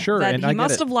guy. Sure. That and he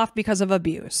must have left because of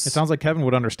abuse. It sounds like Kevin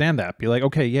would understand that. Be like,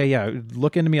 okay, yeah,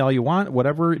 look into me all you want.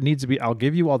 Whatever it needs to be, I'll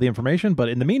give you all the information. But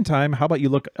in the meantime, how about you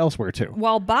look elsewhere too?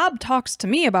 While Bob talks to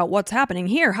me about what's happening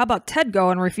here, how about Ted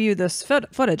go and review this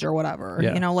footage or whatever?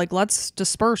 Yeah. Let's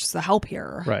disperse the help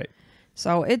here. Right.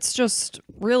 So it's just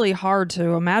really hard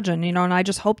to imagine, and I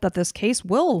just hope that this case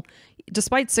will,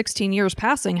 despite 16 years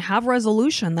passing, have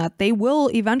resolution, that they will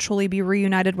eventually be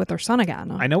reunited with their son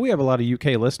again. I know we have a lot of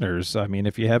UK listeners. I mean,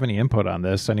 if you have any input on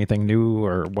this, anything new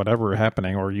or whatever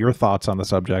happening, or your thoughts on the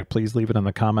subject, please leave it in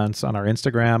the comments on our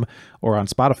Instagram or on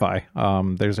Spotify.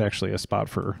 There's actually a spot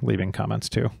for leaving comments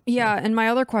too. Yeah, and my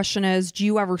other question is, do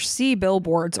you ever see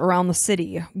billboards around the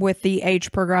city with the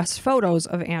age-progressed photos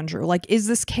of Andrew? Like, is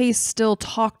this case still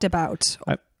talked about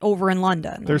over in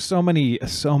London? There's so many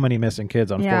missing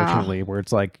kids, unfortunately, where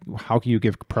it's like, how can you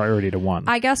give priority to one?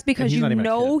 I guess because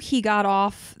he got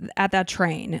off at that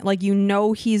train. Like,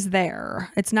 he's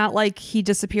there. It's not like he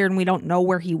disappeared and we don't know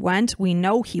where he went. We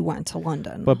know he went to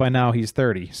London. But by now he's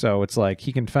 30, so it's like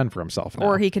he can fend for himself now.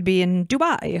 Or he could be in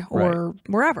Dubai or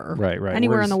wherever. Right.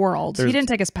 Anywhere in the world. He didn't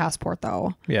take his passport,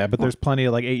 though. Yeah, but there's plenty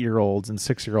of 8-year-olds and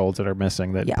 6-year-olds that are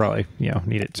missing that probably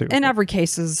need it too. And every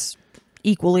case is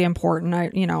equally important. I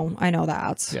know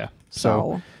that. Yeah.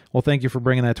 So well, thank you for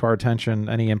bringing that to our attention.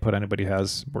 Any input anybody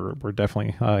has, we're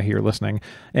definitely here listening.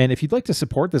 And if you'd like to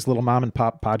support this little mom and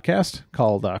pop podcast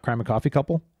called Crime and Coffee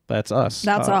Couple, that's us.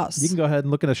 That's us. You can go ahead and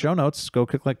look in the show notes. Go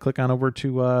click on over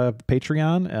to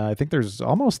Patreon. I think there's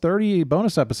almost 30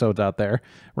 bonus episodes out there,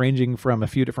 ranging from a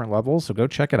few different levels. So go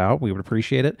check it out. We would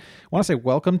appreciate it. I want to say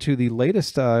welcome to the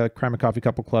latest Crime and Coffee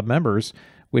Couple Club members,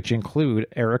 which include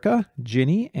Erica,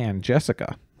 Ginny, and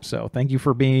Jessica. So thank you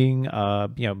for being,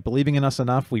 believing in us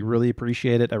enough. We really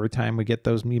appreciate it. Every time we get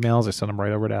those emails, I send them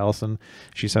right over to Allison.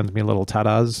 She sends me little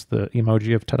tadas, the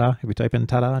emoji of tada. If you type in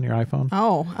tada on your iPhone.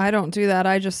 Oh, I don't do that.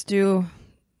 I just do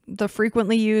the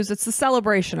frequently used. It's the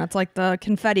celebration. It's like the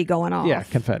confetti going off. Yeah,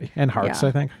 confetti and hearts. Yeah.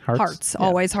 I think hearts.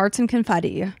 Always hearts and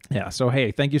confetti. Yeah. So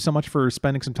hey, thank you so much for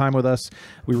spending some time with us.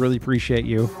 We really appreciate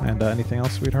you. And anything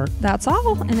else, sweetheart? That's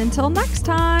all. And until next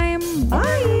time,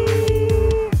 bye.